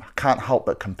 people can't help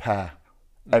but compare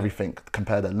everything,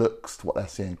 compare their looks to what they're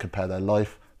seeing, compare their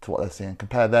life to what they're seeing,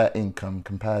 compare their income,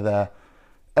 compare their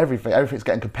everything's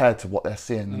getting compared to what they're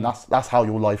seeing, and that's how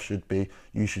your life should be.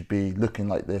 You should be looking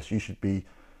like this, you should be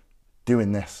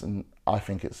doing this. And I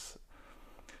think it's,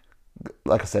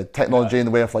 like I said, technology in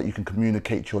the way of like you can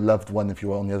communicate to your loved one if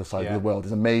you're on the other side of the world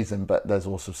is amazing, but there's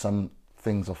also some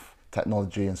things of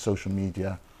technology and social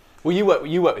media. Well, you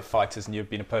work with fighters, and you've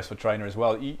been a personal trainer as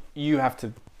well. You have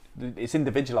to, it's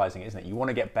individualizing, isn't it? You want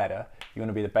to get better, you want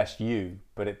to be the best you,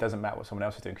 but it doesn't matter what someone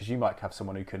else is doing, because you might have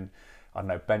someone who can, I don't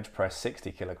know, bench press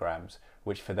 60 kilograms,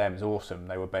 which for them is awesome.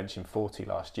 They were benching 40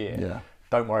 last year. Yeah.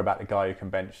 Don't worry about the guy who can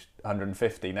bench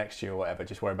 150 next year or whatever.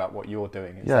 Just worry about what you're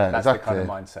doing. That's exactly the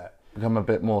kind of mindset. Become a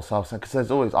bit more self-centered, because there's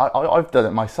always, I've done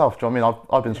it myself. Do you know what I mean?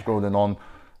 I've been scrolling on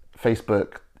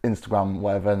Facebook, Instagram,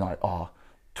 whatever, and like,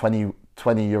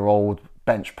 20-year-old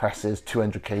bench presses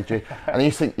 200 kg, and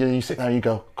you sit there and you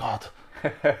go, God.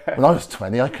 When I was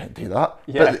 20, I couldn't do that.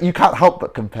 Yeah. But you can't help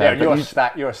but compare. Yeah,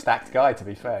 you're a stacked guy, to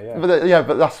be fair. Yeah.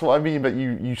 But that's what I mean. But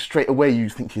you straight away you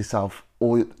think to yourself,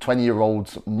 all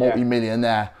 20-year-olds,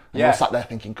 multi-millionaire, and you're sat there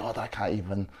thinking, God, I can't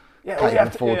even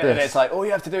afford this. And it's like all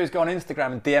you have to do is go on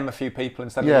Instagram and DM a few people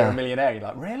and suddenly you're a millionaire. You're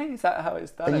like, really? Is that how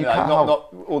it's done? And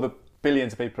not all the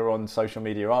billions of people are on social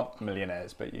media aren't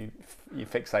millionaires, but you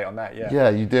fixate on that.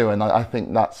 Yeah, you do, and I think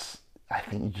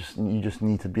you just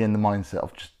need to be in the mindset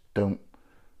of just don't.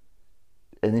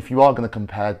 And if you are going to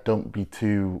compare, don't be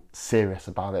too serious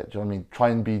about it. Do you know what I mean? Try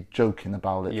and be joking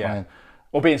about it. Yeah.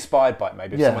 Or be inspired by it,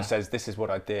 maybe. If someone says, this is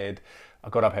what I did, I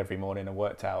got up every morning and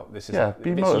worked out, this is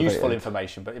it's useful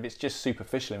information. But if it's just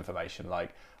superficial information,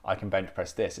 like I can bench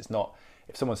press this, it's not.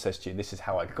 If someone says to you, this is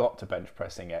how I got to bench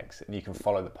pressing X, and you can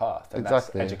follow the path, then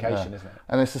that's education, isn't it?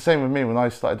 And it's the same with me. When I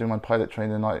started doing my pilot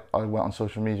training, I went on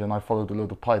social media and I followed a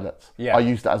load of pilots. Yeah. I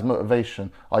used that as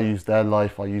motivation. I used their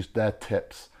life, I used their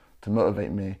tips to motivate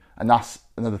me, and that's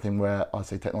another thing where I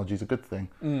say technology is a good thing.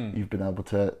 You've been able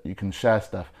to, you can share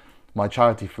stuff. My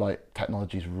charity flight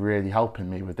technology is really helping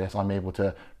me with this. I'm able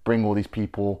to bring all these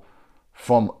people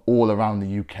from all around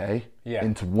the UK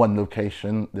into one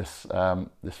location, this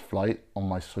flight, on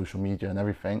my social media and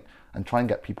everything, and try and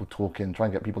get people talking, try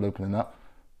and get people opening up.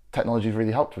 Technology's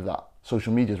really helped with that.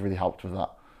 Social media's really helped with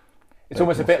that. It's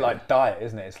almost a bit like diet,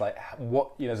 isn't it? It's like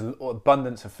there's an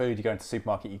abundance of food you go into the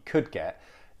supermarket you could get.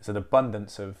 There's an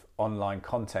abundance of online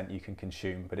content you can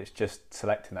consume, but it's just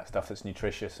selecting that stuff that's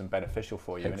nutritious and beneficial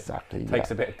for you. Exactly. And it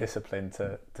takes a bit of discipline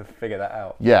to figure that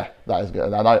out. Yeah, that is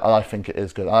good. And I think it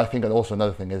is good. And I think also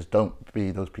another thing is, don't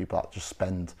be those people that just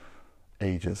spend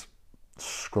ages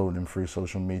scrolling through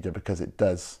social media, because it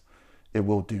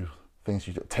will do things.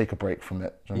 You take a break from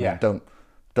it. Do you know what I mean?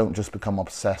 Don't just become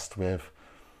obsessed with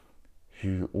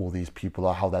who all these people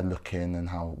are, how they're looking and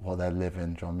what they're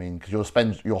living. Do you know what I mean? Because you'll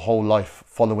spend your whole life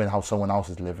following how someone else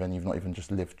is living. You've not even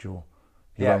just lived your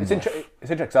own it's interesting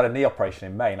because I had a knee operation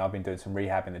in May, and I've been doing some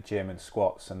rehab in the gym and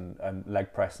squats and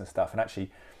leg press and stuff. And actually,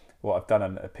 what I've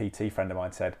done, a PT friend of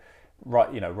mine said,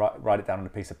 write it down on a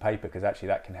piece of paper, because actually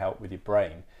that can help with your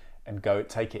brain. And go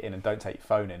take it in, and don't take your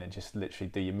phone in, and just literally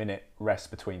do your minute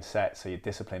rest between sets. So you're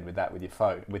disciplined with that, with your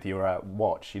phone, with your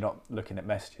watch. You're not looking at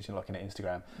messages, you're looking at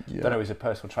Instagram. Don't know, as a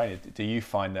personal trainer, do you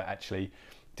find that actually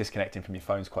disconnecting from your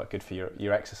phone is quite good for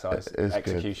your exercise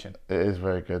execution? Good. It is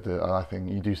very good. And I think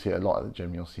you do see it a lot at the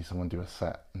gym. You'll see someone do a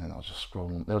set and then they'll just scroll.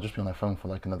 They'll just be on their phone for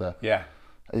like another. Yeah.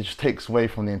 It just takes away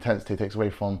from the intensity, it takes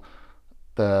away from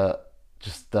the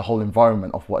just the whole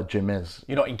environment of what a gym is.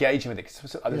 You're not engaging with it.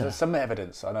 'Cause there's Yeah. some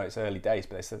evidence, I know it's early days,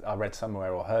 but I read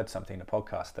somewhere or heard something in a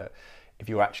podcast that if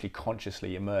you're actually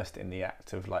consciously immersed in the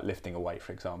act of like lifting a weight,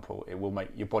 for example, it will make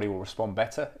your body will respond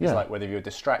better. It's Yeah. like whether you're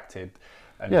distracted.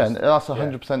 And Yeah, just- and that's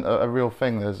 100% a real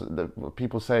thing.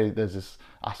 People say there's this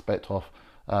aspect of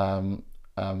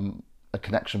a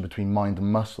connection between mind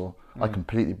and muscle. I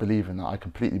completely believe in that. I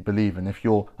completely believe in if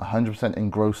you're 100%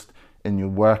 engrossed in your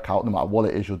workout, no matter what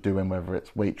it is you're doing, whether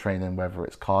it's weight training, whether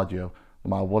it's cardio, no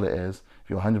matter what it is, if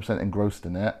you're 100% engrossed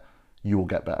in it, you will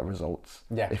get better results.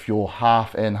 Yeah. If you're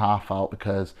half in, half out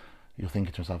because you're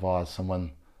thinking to yourself, has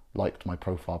someone liked my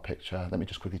profile picture? Let me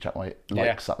just quickly check my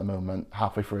likes at the moment,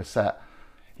 halfway through a set.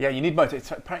 Yeah, you need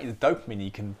motivation. Apparently, the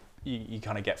dopamine you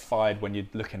kind of get fired when you're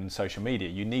looking at social media.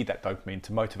 You need that dopamine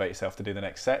to motivate yourself to do the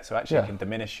next set. So actually, it can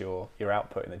diminish your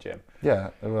output in the gym.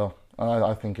 Yeah, it will. And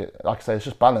I think it, like I say, it's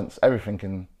just balance.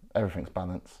 Everything's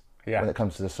balance. Yeah. When it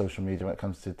comes to the social media, when it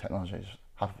comes to technology, just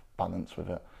have balance with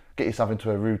it. Get yourself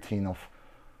into a routine of,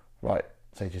 right,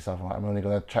 say to yourself, right, I'm only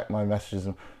going to check my messages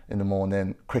in the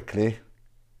morning quickly.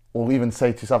 Or even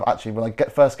say to yourself, actually, when I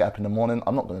first get up in the morning,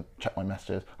 I'm not going to check my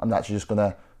messages. I'm actually just going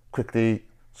to quickly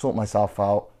sort myself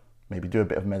out, maybe do a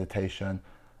bit of meditation,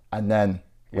 and then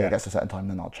when it gets to a certain time,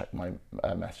 then I'll check my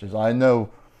messages. I know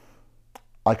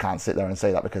I can't sit there and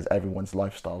say that because everyone's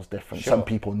lifestyle is different. Sure. Some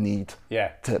people need to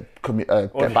get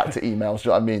back to emails, do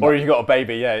you know what I mean? Or if you've got a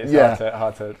baby, it's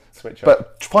hard to switch off.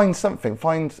 But find something,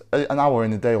 find an hour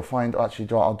in the day, or find, actually,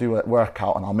 I'll do a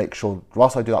workout and I'll make sure,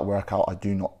 whilst I do that workout, I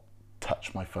do not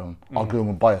touch my phone. I'll go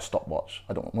and buy a stopwatch.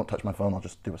 I won't touch my phone, I'll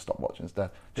just do a stopwatch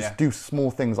instead. Just do small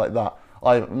things like that.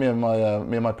 Me and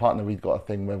my partner, we've got a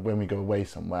thing where when we go away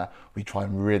somewhere, we try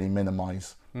and really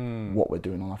minimise what we're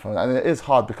doing on our phone. And it is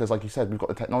hard because, like you said, we've got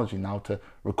the technology now to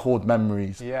record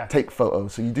memories, take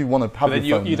photos. So you do want to have but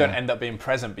your phone you don't there. end up being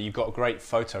present, but you've got a great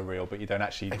photo reel, but you don't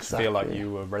actually feel like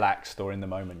you were relaxed or in the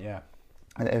moment. Yeah.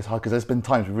 And it is hard because there's been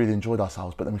times we really enjoyed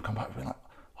ourselves, but then we've come back and we're like,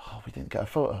 oh, we didn't get a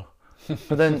photo.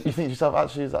 But then you think to yourself,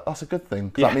 actually, that's a good thing,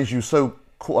 because that means you're so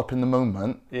caught up in the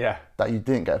moment that you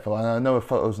didn't get a photo. And I know a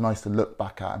photo's nice to look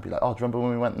back at and be like, oh, do you remember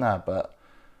when we went there? But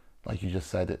like you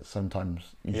just said, it sometimes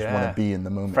you just want to be in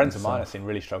the moment. Friends of mine I've seen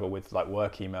really struggle with like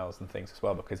work emails and things as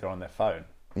well because they're on their phone.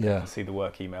 Yeah. You can see the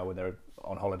work email when they're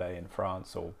on holiday in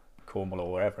France or Cornwall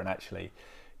or wherever, and actually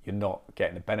you're not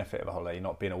getting the benefit of a holiday. You're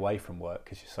not being away from work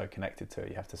because you're so connected to it.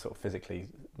 You have to sort of physically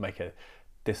make a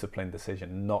disciplined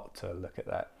decision not to look at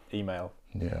that email.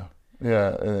 Yeah,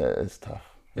 it's tough.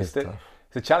 It's tough.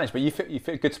 It's a challenge, but you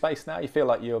feel good space now. You feel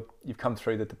like you've come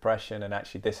through the depression, and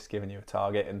actually this has given you a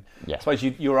target. And I suppose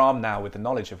you're armed now with the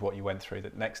knowledge of what you went through.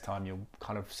 That next time you'll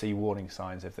kind of see warning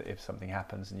signs if something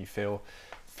happens, and you feel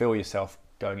yourself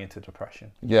going into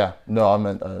depression. Yeah, no, I'm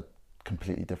in a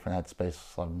completely different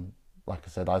headspace. Like I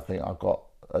said, I think I've got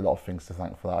a lot of things to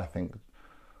thank for that. I think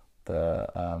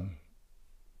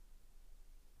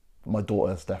my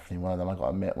daughter is definitely one of them. I got to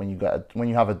admit, when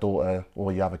you have a daughter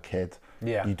or you have a kid,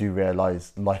 you do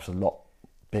realise life's a lot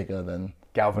bigger than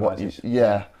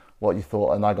galvanises. What you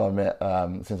thought. And I got to admit,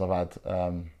 since I've had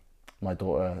my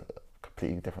daughter, a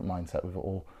completely different mindset with it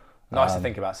all. Nice to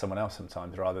think about someone else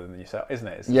sometimes rather than yourself, isn't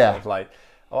it? It's sort of like,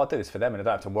 I'll do this for them, and I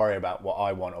don't have to worry about what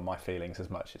I want or my feelings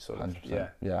as much. It's sort of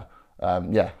 100%,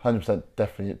 100%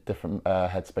 definitely different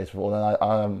headspace with it all. And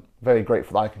I'm very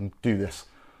grateful that I can do this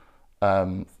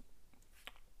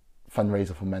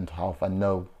fundraiser for mental health and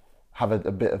have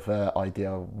a bit of an idea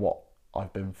of what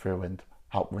I've been through and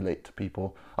help relate to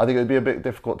people. I think it would be a bit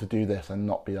difficult to do this and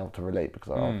not be able to relate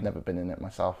because I've never been in it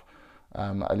myself.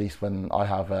 At least when I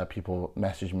have people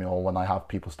message me or when I have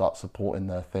people start supporting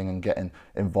the thing and getting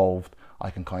involved, I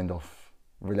can kind of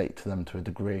relate to them to a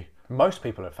degree. Most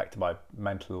people are affected by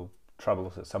mental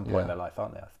troubles at some point in their life,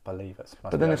 aren't they? I believe it's.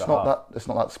 But then it's not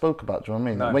that spoke about. Do you know what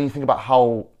I mean? No. When you think about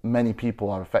how many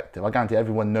people are affected, I guarantee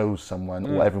everyone knows someone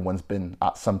or everyone's been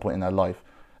at some point in their life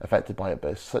affected by it.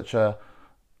 But it's such a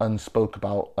unspoke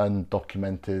about,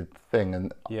 undocumented thing.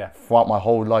 And throughout my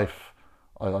whole life,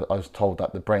 I was told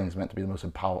that the brain is meant to be the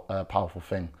most powerful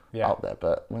thing out there.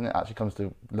 But when it actually comes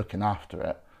to looking after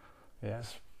it,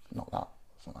 it's not that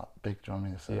big. Do you know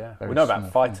what I mean? We know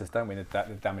about fighters, don't we?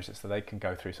 The damage that they can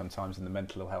go through sometimes, and the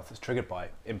mental ill health that's triggered by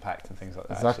impact and things like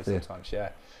that. Exactly. Actually, sometimes,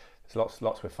 there's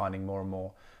lots we're finding more and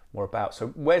more about. So,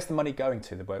 where's the money going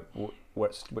to?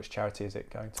 Which charity is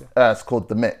it going to? It's called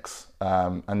The Mix,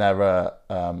 and they're a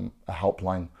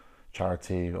helpline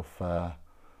charity of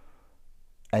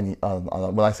any.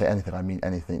 When I say anything, I mean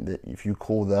anything. That if you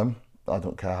call them, I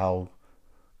don't care how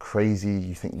crazy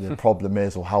you think the problem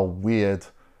is or how weird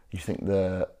you think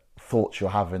the thoughts you're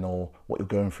having or what you're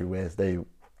going through is, they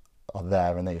are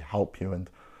there and they help you. And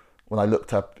when I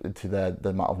looked up into the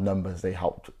amount of numbers they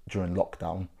helped during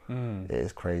lockdown, it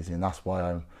is crazy. And that's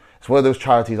why it's one of those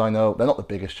charities I know, they're not the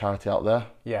biggest charity out there,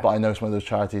 but I know it's one of those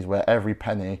charities where every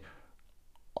penny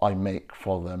I make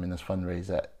for them in this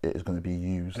fundraiser, it is going to be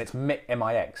used. And it's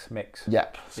MIX, Mix.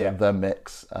 Yep, so the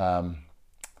Mix.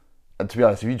 And to be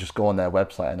honest, if you just go on their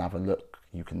website and have a look,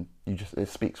 it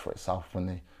speaks for itself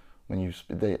when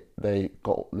they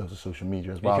got loads of social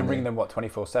media as well. You can ring them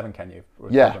 24/7, can you?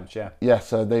 Yeah.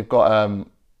 So they've got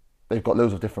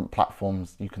loads of different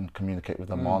platforms you can communicate with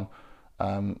them on,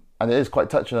 and it is quite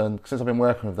touching. And since I've been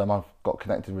working with them, I've got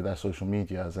connected with their social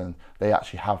medias, and they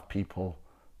actually have people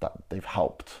that they've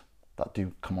helped that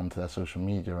do come onto their social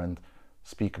media and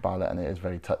speak about it, and it is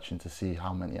very touching to see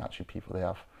how many actually people they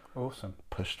have. Awesome.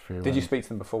 Pushed through. Did you speak to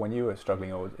them before when you were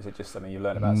struggling, or is it just something you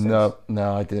learned about since?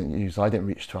 No, I didn't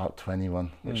reach out to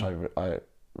anyone, which I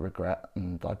regret,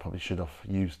 and I probably should have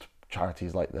used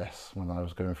charities like this when I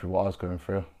was going through what I was going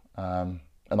through. And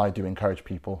I do encourage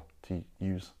people to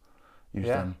use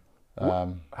them.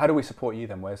 How do we support you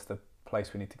then? Where's the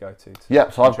place we need to go to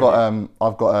so I've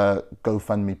got a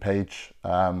GoFundMe page,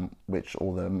 which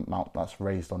all the amount that's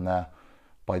raised on there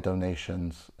by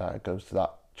donations goes to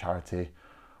that charity.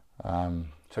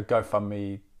 So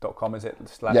GoFundMe.com, is it?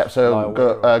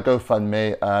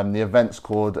 GoFundMe. The event's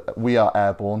called We Are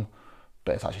Airborne,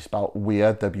 but it's actually spelled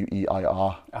Weir,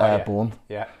 WEIR, Airborne.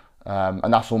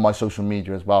 And that's all my social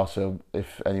media as well. So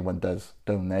if anyone does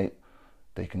donate,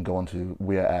 they can go onto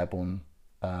Weir Airborne,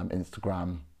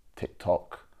 Instagram,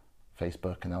 TikTok,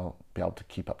 Facebook, and they'll be able to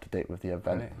keep up to date with the event.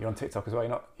 Brilliant. You're on TikTok as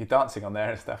well. You're dancing on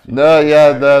there and stuff.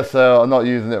 So I'm not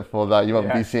using it for that. You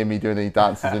won't be seeing me doing any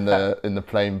dances in the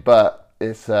plane, but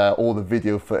it's all the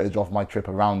video footage of my trip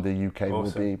around the UK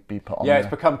will be put on. Yeah, it's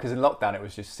become, because in lockdown it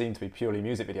was just seemed to be purely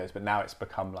music videos, but now it's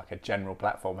become like a general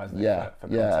platform, hasn't it? For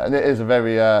and it is a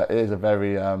very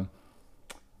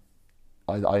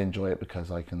I enjoy it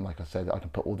because I can, like I said, I can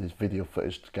put all this video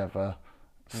footage together,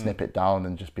 snip it down,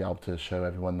 and just be able to show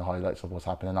everyone the highlights of what's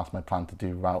happening. That's my plan to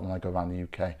do when I go around the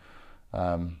UK.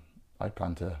 I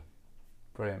plan to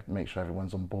make sure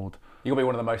everyone's on board. You'll be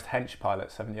one of the most hench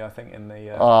pilots, haven't you? I think in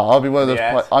the. I'll be one of those.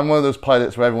 I'm one of those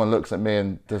pilots where everyone looks at me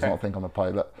and does not think I'm a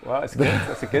pilot. Well, it's good.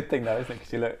 That's a good thing, though, isn't it?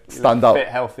 Because you look fit,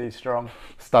 healthy, strong.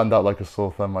 Stand out like a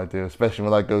sore thumb. I do, especially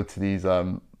when I go to these.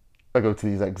 I go to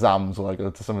these exams, or I go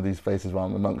to some of these places where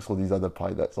I'm amongst all these other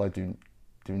pilots. I do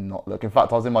not look. In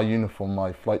fact, I was in my uniform,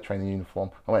 my flight training uniform.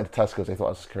 I went into Tesco's. They thought I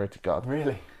was a security guard.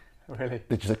 Really?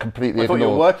 They just completely. I thought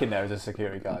ignored. you were working there as a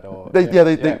security guard, or I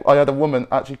had a woman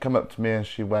actually come up to me and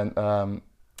she went,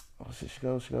 she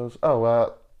goes,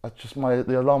 oh,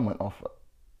 the alarm went off,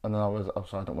 and then I was, oh,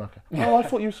 sorry, I don't work here. Oh, I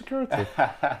thought you were security.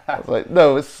 I was like,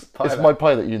 no, it's my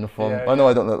pilot uniform. I know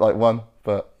I don't look like one,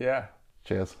 but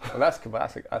cheers. Well, that's a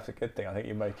good thing. I think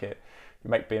you make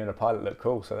being a pilot look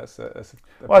cool. So that's a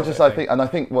I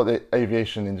think what the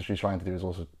aviation industry is trying to do is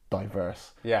also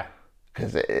diverse. Yeah.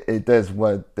 Because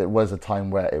there was a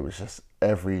time where it was just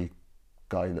every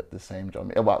guy looked the same. Do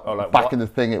you know what I mean? Back in the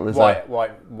thing, it was white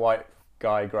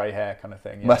guy, grey hair kind of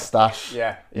thing. Yeah. Mustache.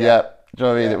 Yeah. Do you know what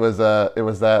I mean? It was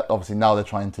there. Obviously now they're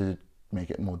trying to make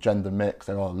it more gender mixed.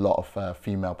 There are a lot of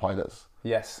female pilots.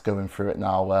 Yes. Going through it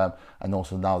now, and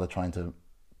also now they're trying to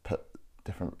put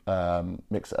different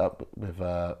mix it up with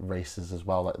races as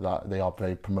well, like that. They are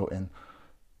very promoting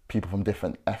people from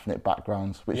different ethnic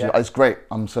backgrounds, which is great.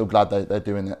 I'm so glad they're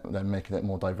doing it. They're making it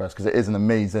more diverse because it is an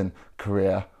amazing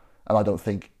career, and I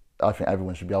think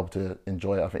everyone should be able to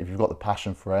enjoy it. I think if you've got the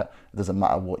passion for it, it doesn't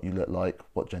matter what you look like,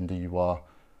 what gender you are,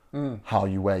 how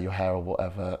you wear your hair or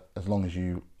whatever. As long as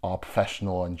you are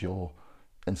professional and you're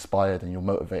inspired and you're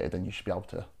motivated, then you should be able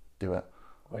to do it.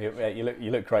 Well, you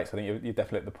look great. So I think you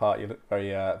definitely look the part. You look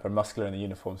very muscular in the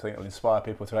uniform. So I think it will inspire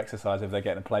people to exercise if they're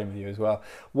getting a plane with you as well.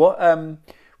 What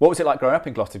was it like growing up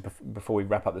in Gloucester before we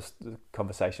wrap up this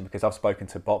conversation? Because I've spoken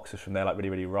to boxers from there, like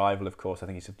really, really rival, of course. I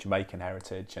think he's of Jamaican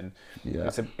heritage, and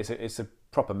it's a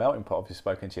proper melting pot. Obviously,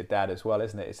 spoken to your dad as well,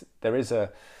 isn't it? There is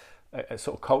a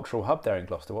sort of cultural hub there in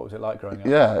Gloucester. What was it like growing up?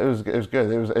 Yeah, it was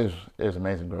good. It was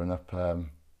amazing growing up,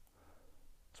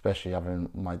 especially having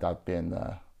my dad being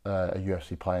a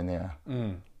UFC pioneer.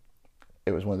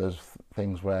 It was one of those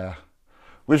things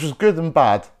which was good and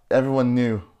bad. Everyone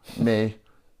knew me.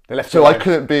 So I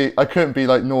couldn't be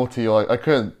like naughty, or I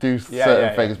couldn't do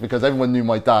certain things because everyone knew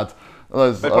my dad.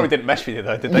 They probably didn't mesh with you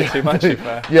though, did they? Too much.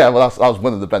 Yeah, well, that was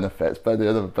one of the benefits. But the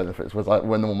other benefits was like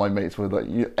when all my mates were like,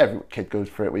 every kid goes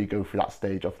through it, where you go through that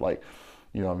stage of like,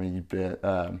 you know what I mean, you'd be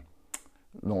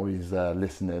not always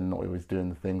listening, not always doing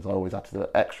the things. I always had to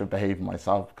extra behave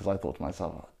myself because I thought to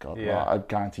myself, oh God, well, I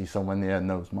guarantee someone there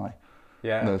knows my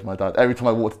Yeah. knows my dad. Every time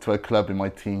I walked into a club in my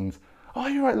teens, oh,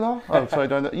 you're right, Lar. Oh, sorry,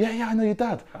 don't know. Yeah, I know your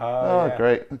dad. Oh, yeah.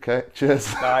 great. Okay,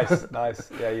 cheers. Nice.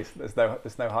 Yeah,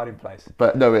 there's no hiding place.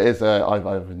 But no, it is.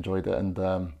 I've enjoyed it, and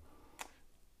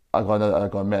I got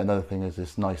to admit, another thing is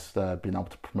it's nice being able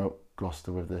to promote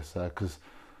Gloucester with this, because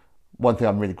one thing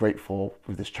I'm really grateful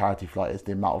with this charity flight is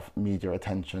the amount of media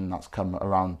attention that's come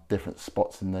around different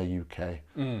spots in the UK,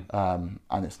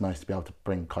 and it's nice to be able to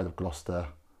bring kind of Gloucester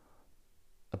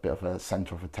a bit of a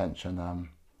centre of attention.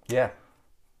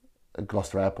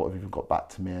 Gloucester Airport have even got back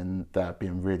to me, and they're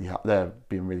being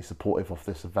really supportive of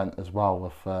this event as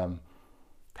well, of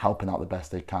helping out the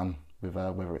best they can with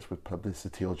whether it's with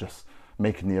publicity or just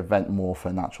making the event more for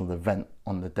an actual event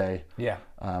on the day.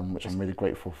 Which I'm really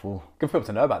grateful for. Good for people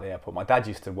to know about the airport. My dad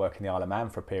used to work in the Isle of Man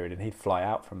for a period, and he'd fly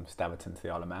out from Staverton to the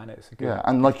Isle of Man. It's a good,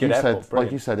 and like good you airport. said,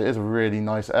 like you said, it is a really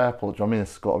nice airport. Do you know what I mean?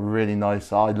 It's got a really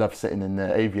nice. I love sitting in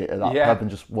the aviator, that pub, and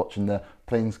just watching the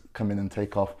planes come in and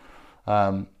take off.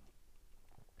 And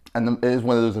it is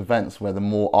one of those events where the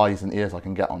more eyes and ears I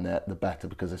can get on it, the better,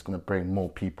 because it's going to bring more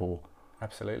people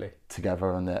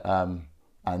together on it.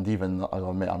 And even, I'll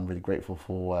admit, I'm really grateful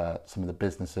for some of the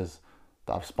businesses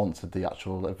that have sponsored the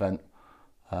actual event,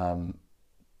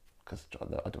 because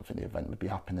I don't think the event would be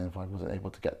happening if I wasn't able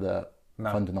to get the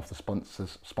funding off the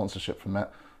sponsorship from it.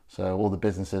 So all the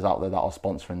businesses out there that are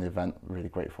sponsoring the event, really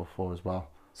grateful for as well.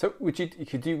 So would you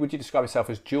describe yourself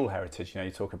as dual heritage? You know,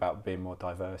 you talk about being more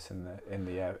diverse in the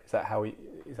area. Is that how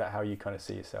you kind of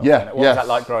see yourself? Yeah. What was that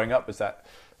like growing up? Was that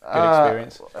a good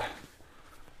experience?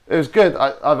 It was good.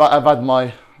 I've had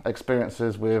my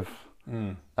experiences with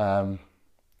the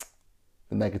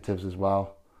negatives as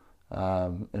well.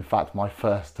 In fact, my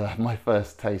first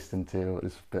taste into,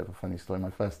 it's a bit of a funny story. My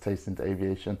first taste into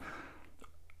aviation,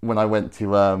 when I went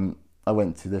to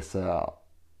this.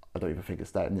 I don't even think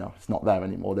it's there. No, it's not there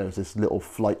anymore. There was this little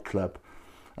flight club,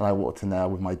 and I walked in there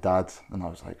with my dad, and I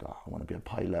was like, oh, I want to be a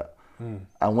pilot. And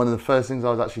one of the first things I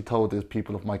was actually told is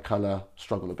people of my colour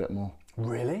struggle a bit more.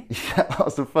 Really? Yeah, that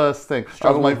was the first thing.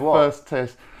 Struggle that was my with what? first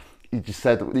taste. He just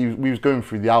said we was going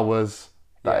through the hours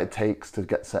that it takes to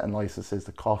get certain licenses,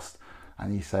 the cost,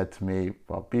 and he said to me,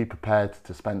 well, be prepared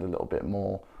to spend a little bit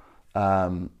more,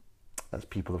 as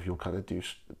people of your colour do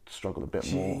struggle a bit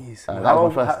more.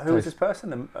 Who was this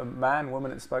person? A man,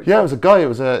 woman that spoke? Yeah, it was a guy. It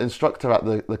was an instructor at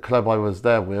the club I was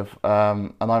there with,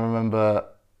 and I remember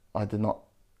I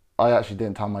actually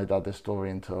didn't tell my dad this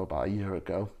story until about a year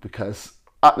ago, because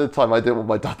at the time I didn't want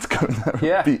my dad to go in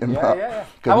there and beat him up.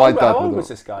 How old was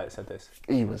this guy that said this?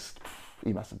 He must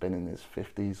have been in his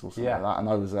 50s or something like that, and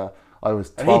I was 12.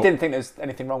 And he didn't think there's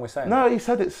anything wrong with saying No, that? he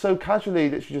said it so casually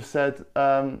that she just said,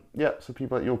 so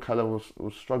people at your colour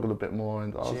will struggle a bit more,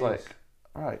 and I was like,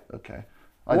 all right, okay.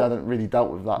 I hadn't really dealt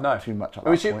with that too much at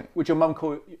that point. Would your mum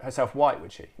call herself white,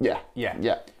 would she? Yeah.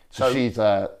 So she's,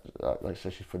 like I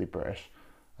said, she's fully British.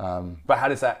 But how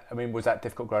does that, was that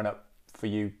difficult growing up for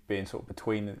you, being sort of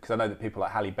between, because I know that people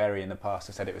like Halle Berry in the past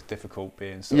have said it was difficult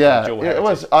being sort of dual heritage. It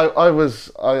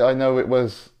was. I know it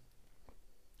was,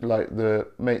 like the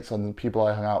mates and the people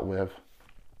I hung out with.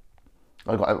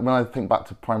 When I think back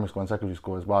to primary school and secondary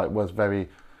school as well, it was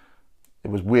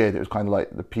weird. It was kind of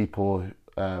like the people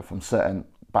from certain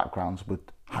backgrounds would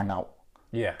hang out.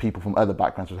 Yeah. People from other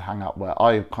backgrounds would hang out, where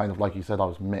I kind of, like you said, I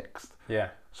was mixed. Yeah.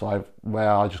 So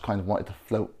I just kind of wanted to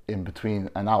float in between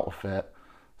and out of it.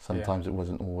 Sometimes it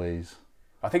wasn't always.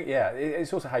 I think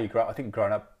it's also how you grow up. I think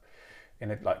growing up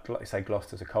in like you say,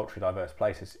 Gloucester's a culturally diverse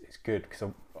place. It's good,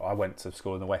 because I went to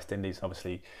school in the West Indies, and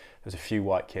obviously there's a few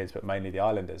white kids, but mainly the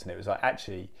islanders, and it was like,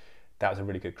 actually that was a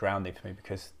really good grounding for me,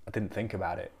 because I didn't think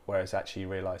about it. Whereas actually you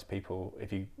realise people,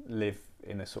 if you live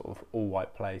in a sort of all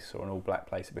white place or an all black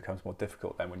place, it becomes more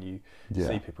difficult then when you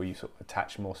see people, you sort of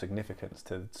attach more significance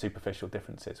to superficial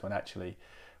differences, when actually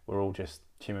we're all just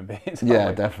human beings.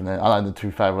 Yeah, definitely. And to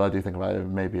be fair, when I do think about it,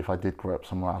 maybe if I did grow up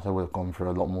somewhere else, I would have gone through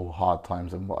a lot more hard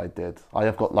times than what I did. I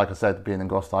have got, like I said, being in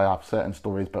Gloucester, I have certain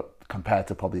stories, but compared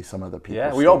to probably some other people.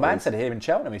 Yeah, well, your old man said here in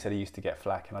Cheltenham, he said he used to get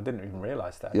flack, and I didn't even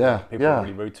realise that. Yeah, people were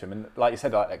really rude to him, and like you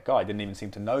said, like that guy didn't even seem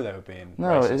to know they were being.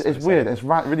 No, racist. it's weird. It's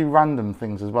really random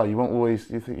things as well. You won't always.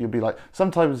 You think you'll be like.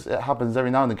 Sometimes it happens every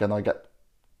now and again. I get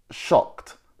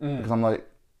shocked because I'm like,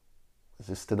 is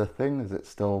this still a thing? Is it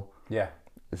still? Yeah.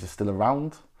 Is it still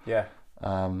around? Yeah.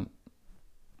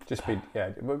 Just be,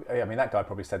 yeah. I mean, that guy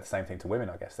probably said the same thing to women,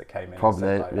 I guess, that came in. Probably,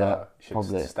 and said, like, yeah. You should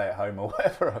probably stay at home or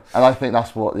whatever. And I think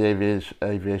that's what the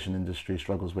aviation industry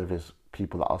struggles with, is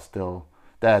people that are still,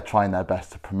 they're trying their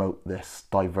best to promote this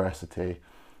diversity,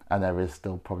 And there is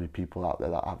still probably people out there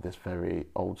that have this very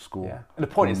old school. Yeah. And the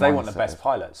point is they want the mindset. best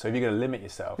pilots. So if you're going to limit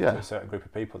yourself Yeah. to a certain group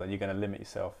of people, then you're going to limit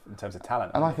yourself in terms of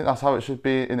talent. And I think that's how it should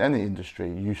be in any industry.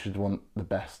 You should want the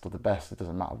best of the best. It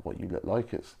doesn't matter what you look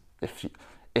like. It's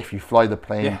if you fly the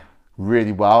plane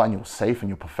really well and you're safe and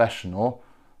you're professional,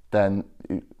 then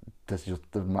does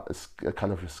the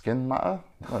colour of your skin matter?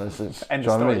 Well, End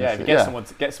of story. Yeah, if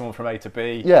you get someone from A to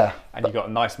B, and you've got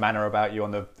a nice manner about you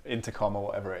on the intercom or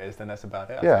whatever it is, then that's about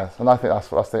it. And I think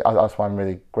that's why I'm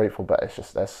really grateful. But it's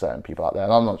just there's certain people out there,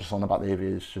 and I'm not just on about the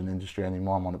aviation industry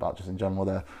anymore. I'm on about just in general.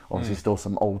 There obviously still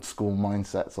some old school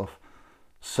mindsets of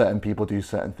certain people do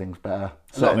certain things better,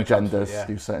 certain genders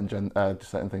do certain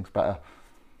things better.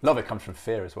 A lot of it comes from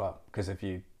fear as well, because if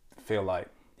you feel like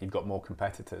you've got more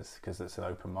competitors because it's an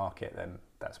open market, then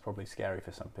that's probably scary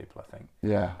for some people, I think.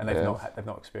 Yeah, and they've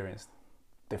not experienced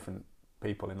different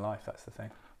people in life. That's the thing.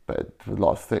 But a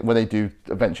lot of things, when they do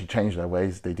eventually change their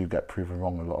ways, they do get proven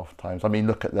wrong a lot of times. I mean,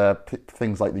 look at the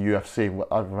things like the UFC.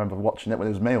 I remember watching it when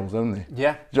it was males only.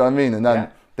 Yeah. Do you know what I mean? And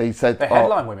then they said they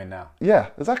headline women now. Yeah,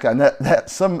 exactly. And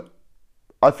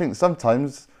I think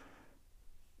sometimes,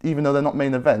 even though they're not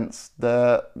main events,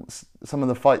 some of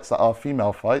the fights that are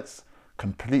female fights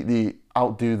completely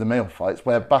outdo the male fights,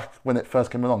 where back when it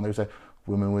first came along they would say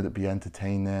women would be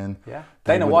entertaining.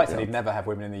 Dana White said he'd never have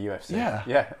women in the UFC.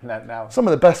 Now some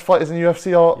of the best fighters in the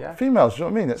UFC are females. Do you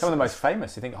know what I mean? Some of the most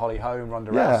famous. You think Holly Holm,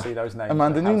 Ronda Rousey, those names.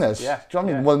 Amanda Nunes. Do you know what I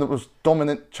mean? One that was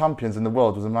dominant champions in the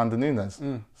world was Amanda Nunes.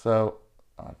 So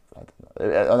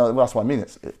that's what I mean.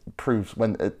 It proves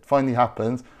when it finally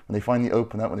happens, when they finally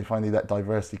open up, when they finally let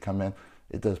diversity come in,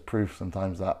 it does prove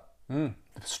sometimes that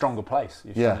stronger place,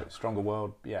 stronger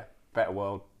world, better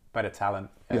world, better talent.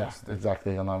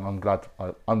 Exactly. And I'm glad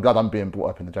I'm being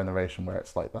brought up in a generation where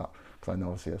it's like that, because I know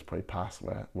obviously it's probably past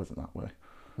where it wasn't that way.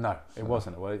 No, it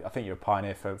wasn't. Well, I think you're a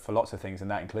pioneer for lots of things,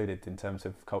 and that included in terms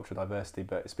of cultural diversity.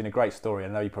 But it's been a great story. I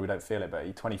know you probably don't feel it, but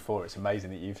you're 24. It's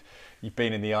amazing that you've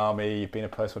been in the army, you've been a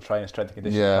personal trainer, strength and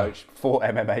conditioning coach, 4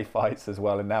 MMA fights as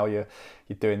well, and now you're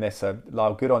doing this. So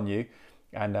Lyle, good on you.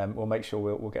 And we'll make sure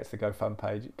we'll get to the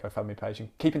GoFundMe page,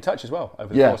 and keep in touch as well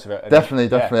over the course of it. And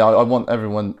definitely. I want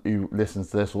everyone who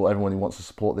listens to this, or everyone who wants to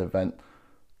support the event,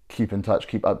 keep in touch,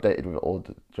 keep updated with it all.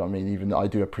 Do you know what I mean? Even though I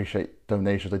do appreciate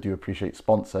donations, I do appreciate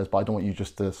sponsors, but I don't want you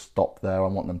just to stop there. I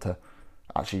want them to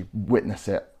actually witness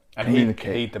it and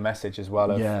communicate. Heed the message as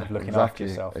well of looking after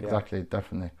yourself. Exactly,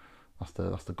 definitely. That's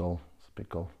the goal. It's a big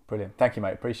goal. Brilliant. Thank you,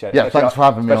 mate. Appreciate it. Yeah, thanks for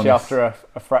having me. Especially after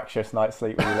a fractious night's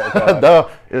sleep with your little girl. No,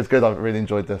 it was good. I really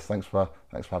enjoyed this. Thanks for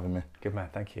having me. Good man.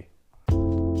 Thank you.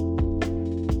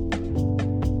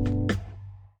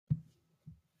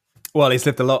 Well, he's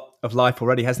lived a lot of life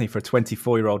already, hasn't he, for a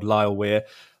 24-year-old Lyle Weir?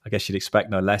 I guess you'd expect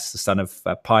no less, the son of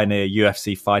pioneer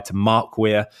UFC fighter Mark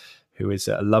Weir, who is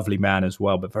a lovely man as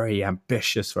well, but very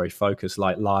ambitious, very focused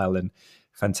like Lyle, and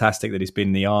fantastic that he's been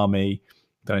in the army,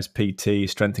 done his PT,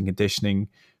 strength and conditioning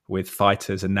with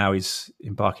fighters, and now he's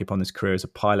embarking upon this career as a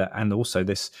pilot, and also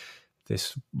this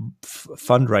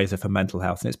fundraiser for mental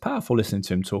health. And it's powerful listening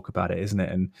to him talk about it, isn't it?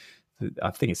 And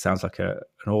I think it sounds like an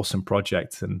awesome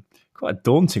project, and quite a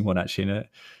daunting one actually,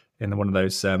 in one of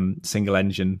those single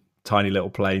engine tiny little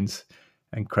planes.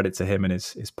 And credit to him and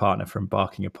his partner for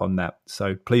embarking upon that.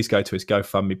 So please go to his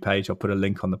GoFundMe page. I'll put a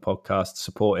link on the podcast.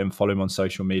 Support him, follow him on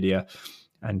social media,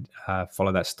 and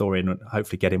follow that story, and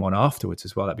hopefully get him on afterwards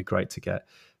as well. That'd be great to get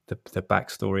the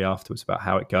backstory afterwards about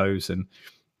how it goes, and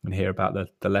hear about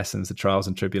the lessons, the trials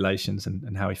and tribulations,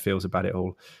 and how he feels about it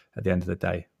all at the end of the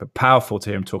day. But powerful to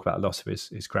hear him talk about the loss of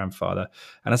his grandfather.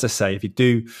 And as I say, if you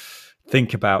do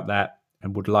think about that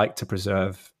and would like to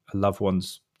preserve a loved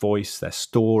one's voice, their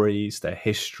stories, their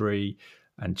history,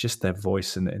 and just their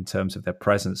voice in terms of their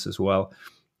presence as well,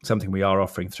 something we are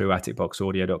offering through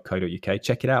atticboxaudio.co.uk.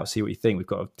 Check it out, see what you think. We've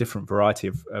got a different variety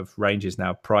of ranges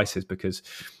now, prices, because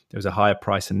there was a higher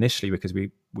price initially because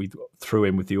we threw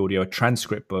in with the audio a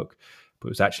transcript book, but it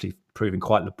was actually proving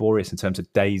quite laborious in terms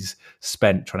of days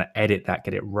spent trying to edit that,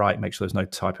 get it right, make sure there's no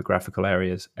typographical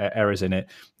errors in it,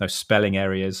 no spelling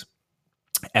errors.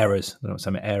 I don't know what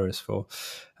some errors for,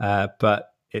 but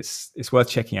it's worth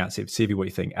checking out. See what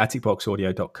you think.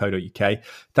 atticboxaudio.co.uk.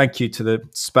 Thank you to the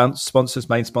sponsors,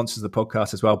 main sponsors of the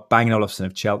podcast as well, Bang & Olufsen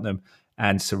of Cheltenham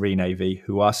and Serene AV,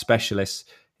 who are specialists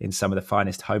in some of the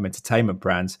finest home entertainment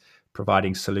brands,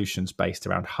 providing solutions based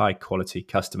around high quality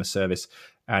customer service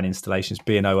and installations.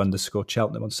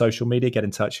 B&O_Cheltenham on social media. Get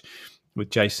in touch with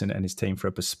Jason and his team for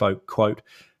a bespoke quote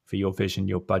for your vision,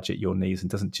 your budget, your needs.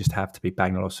 And doesn't just have to be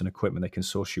Bang & Olufsen equipment. They can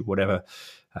source you whatever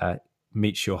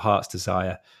meets your heart's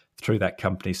desire through that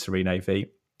company, Serene AV.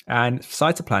 And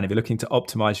Cytoplan, if you're looking to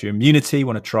optimize your immunity,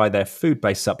 want to try their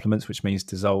food-based supplements, which means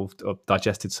dissolved or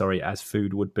digested, as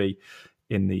food would be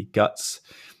in the guts,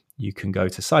 you can go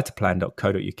to cytoplan.co.uk,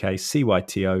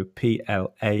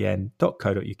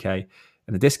 cytoplan.co.uk,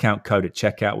 and the discount code at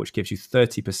checkout, which gives you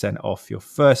 30% off your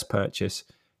first purchase,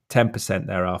 10%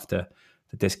 thereafter.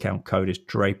 The discount code is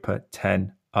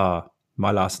Draper10R.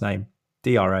 My last name,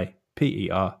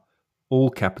 DRAPER, all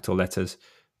capital letters,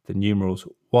 the numerals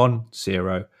 10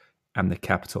 and the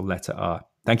capital letter R.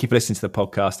 Thank you for listening to the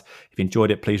podcast. If you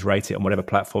enjoyed it, please rate it on whatever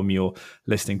platform you're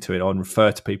listening to it on.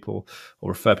 Refer people to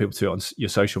it on your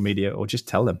social media, or just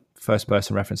tell them.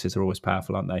 First-person references are always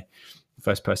powerful, aren't they?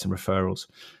 First-person referrals.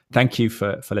 Thank you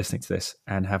for listening to this,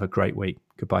 and have a great week.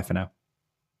 Goodbye for now.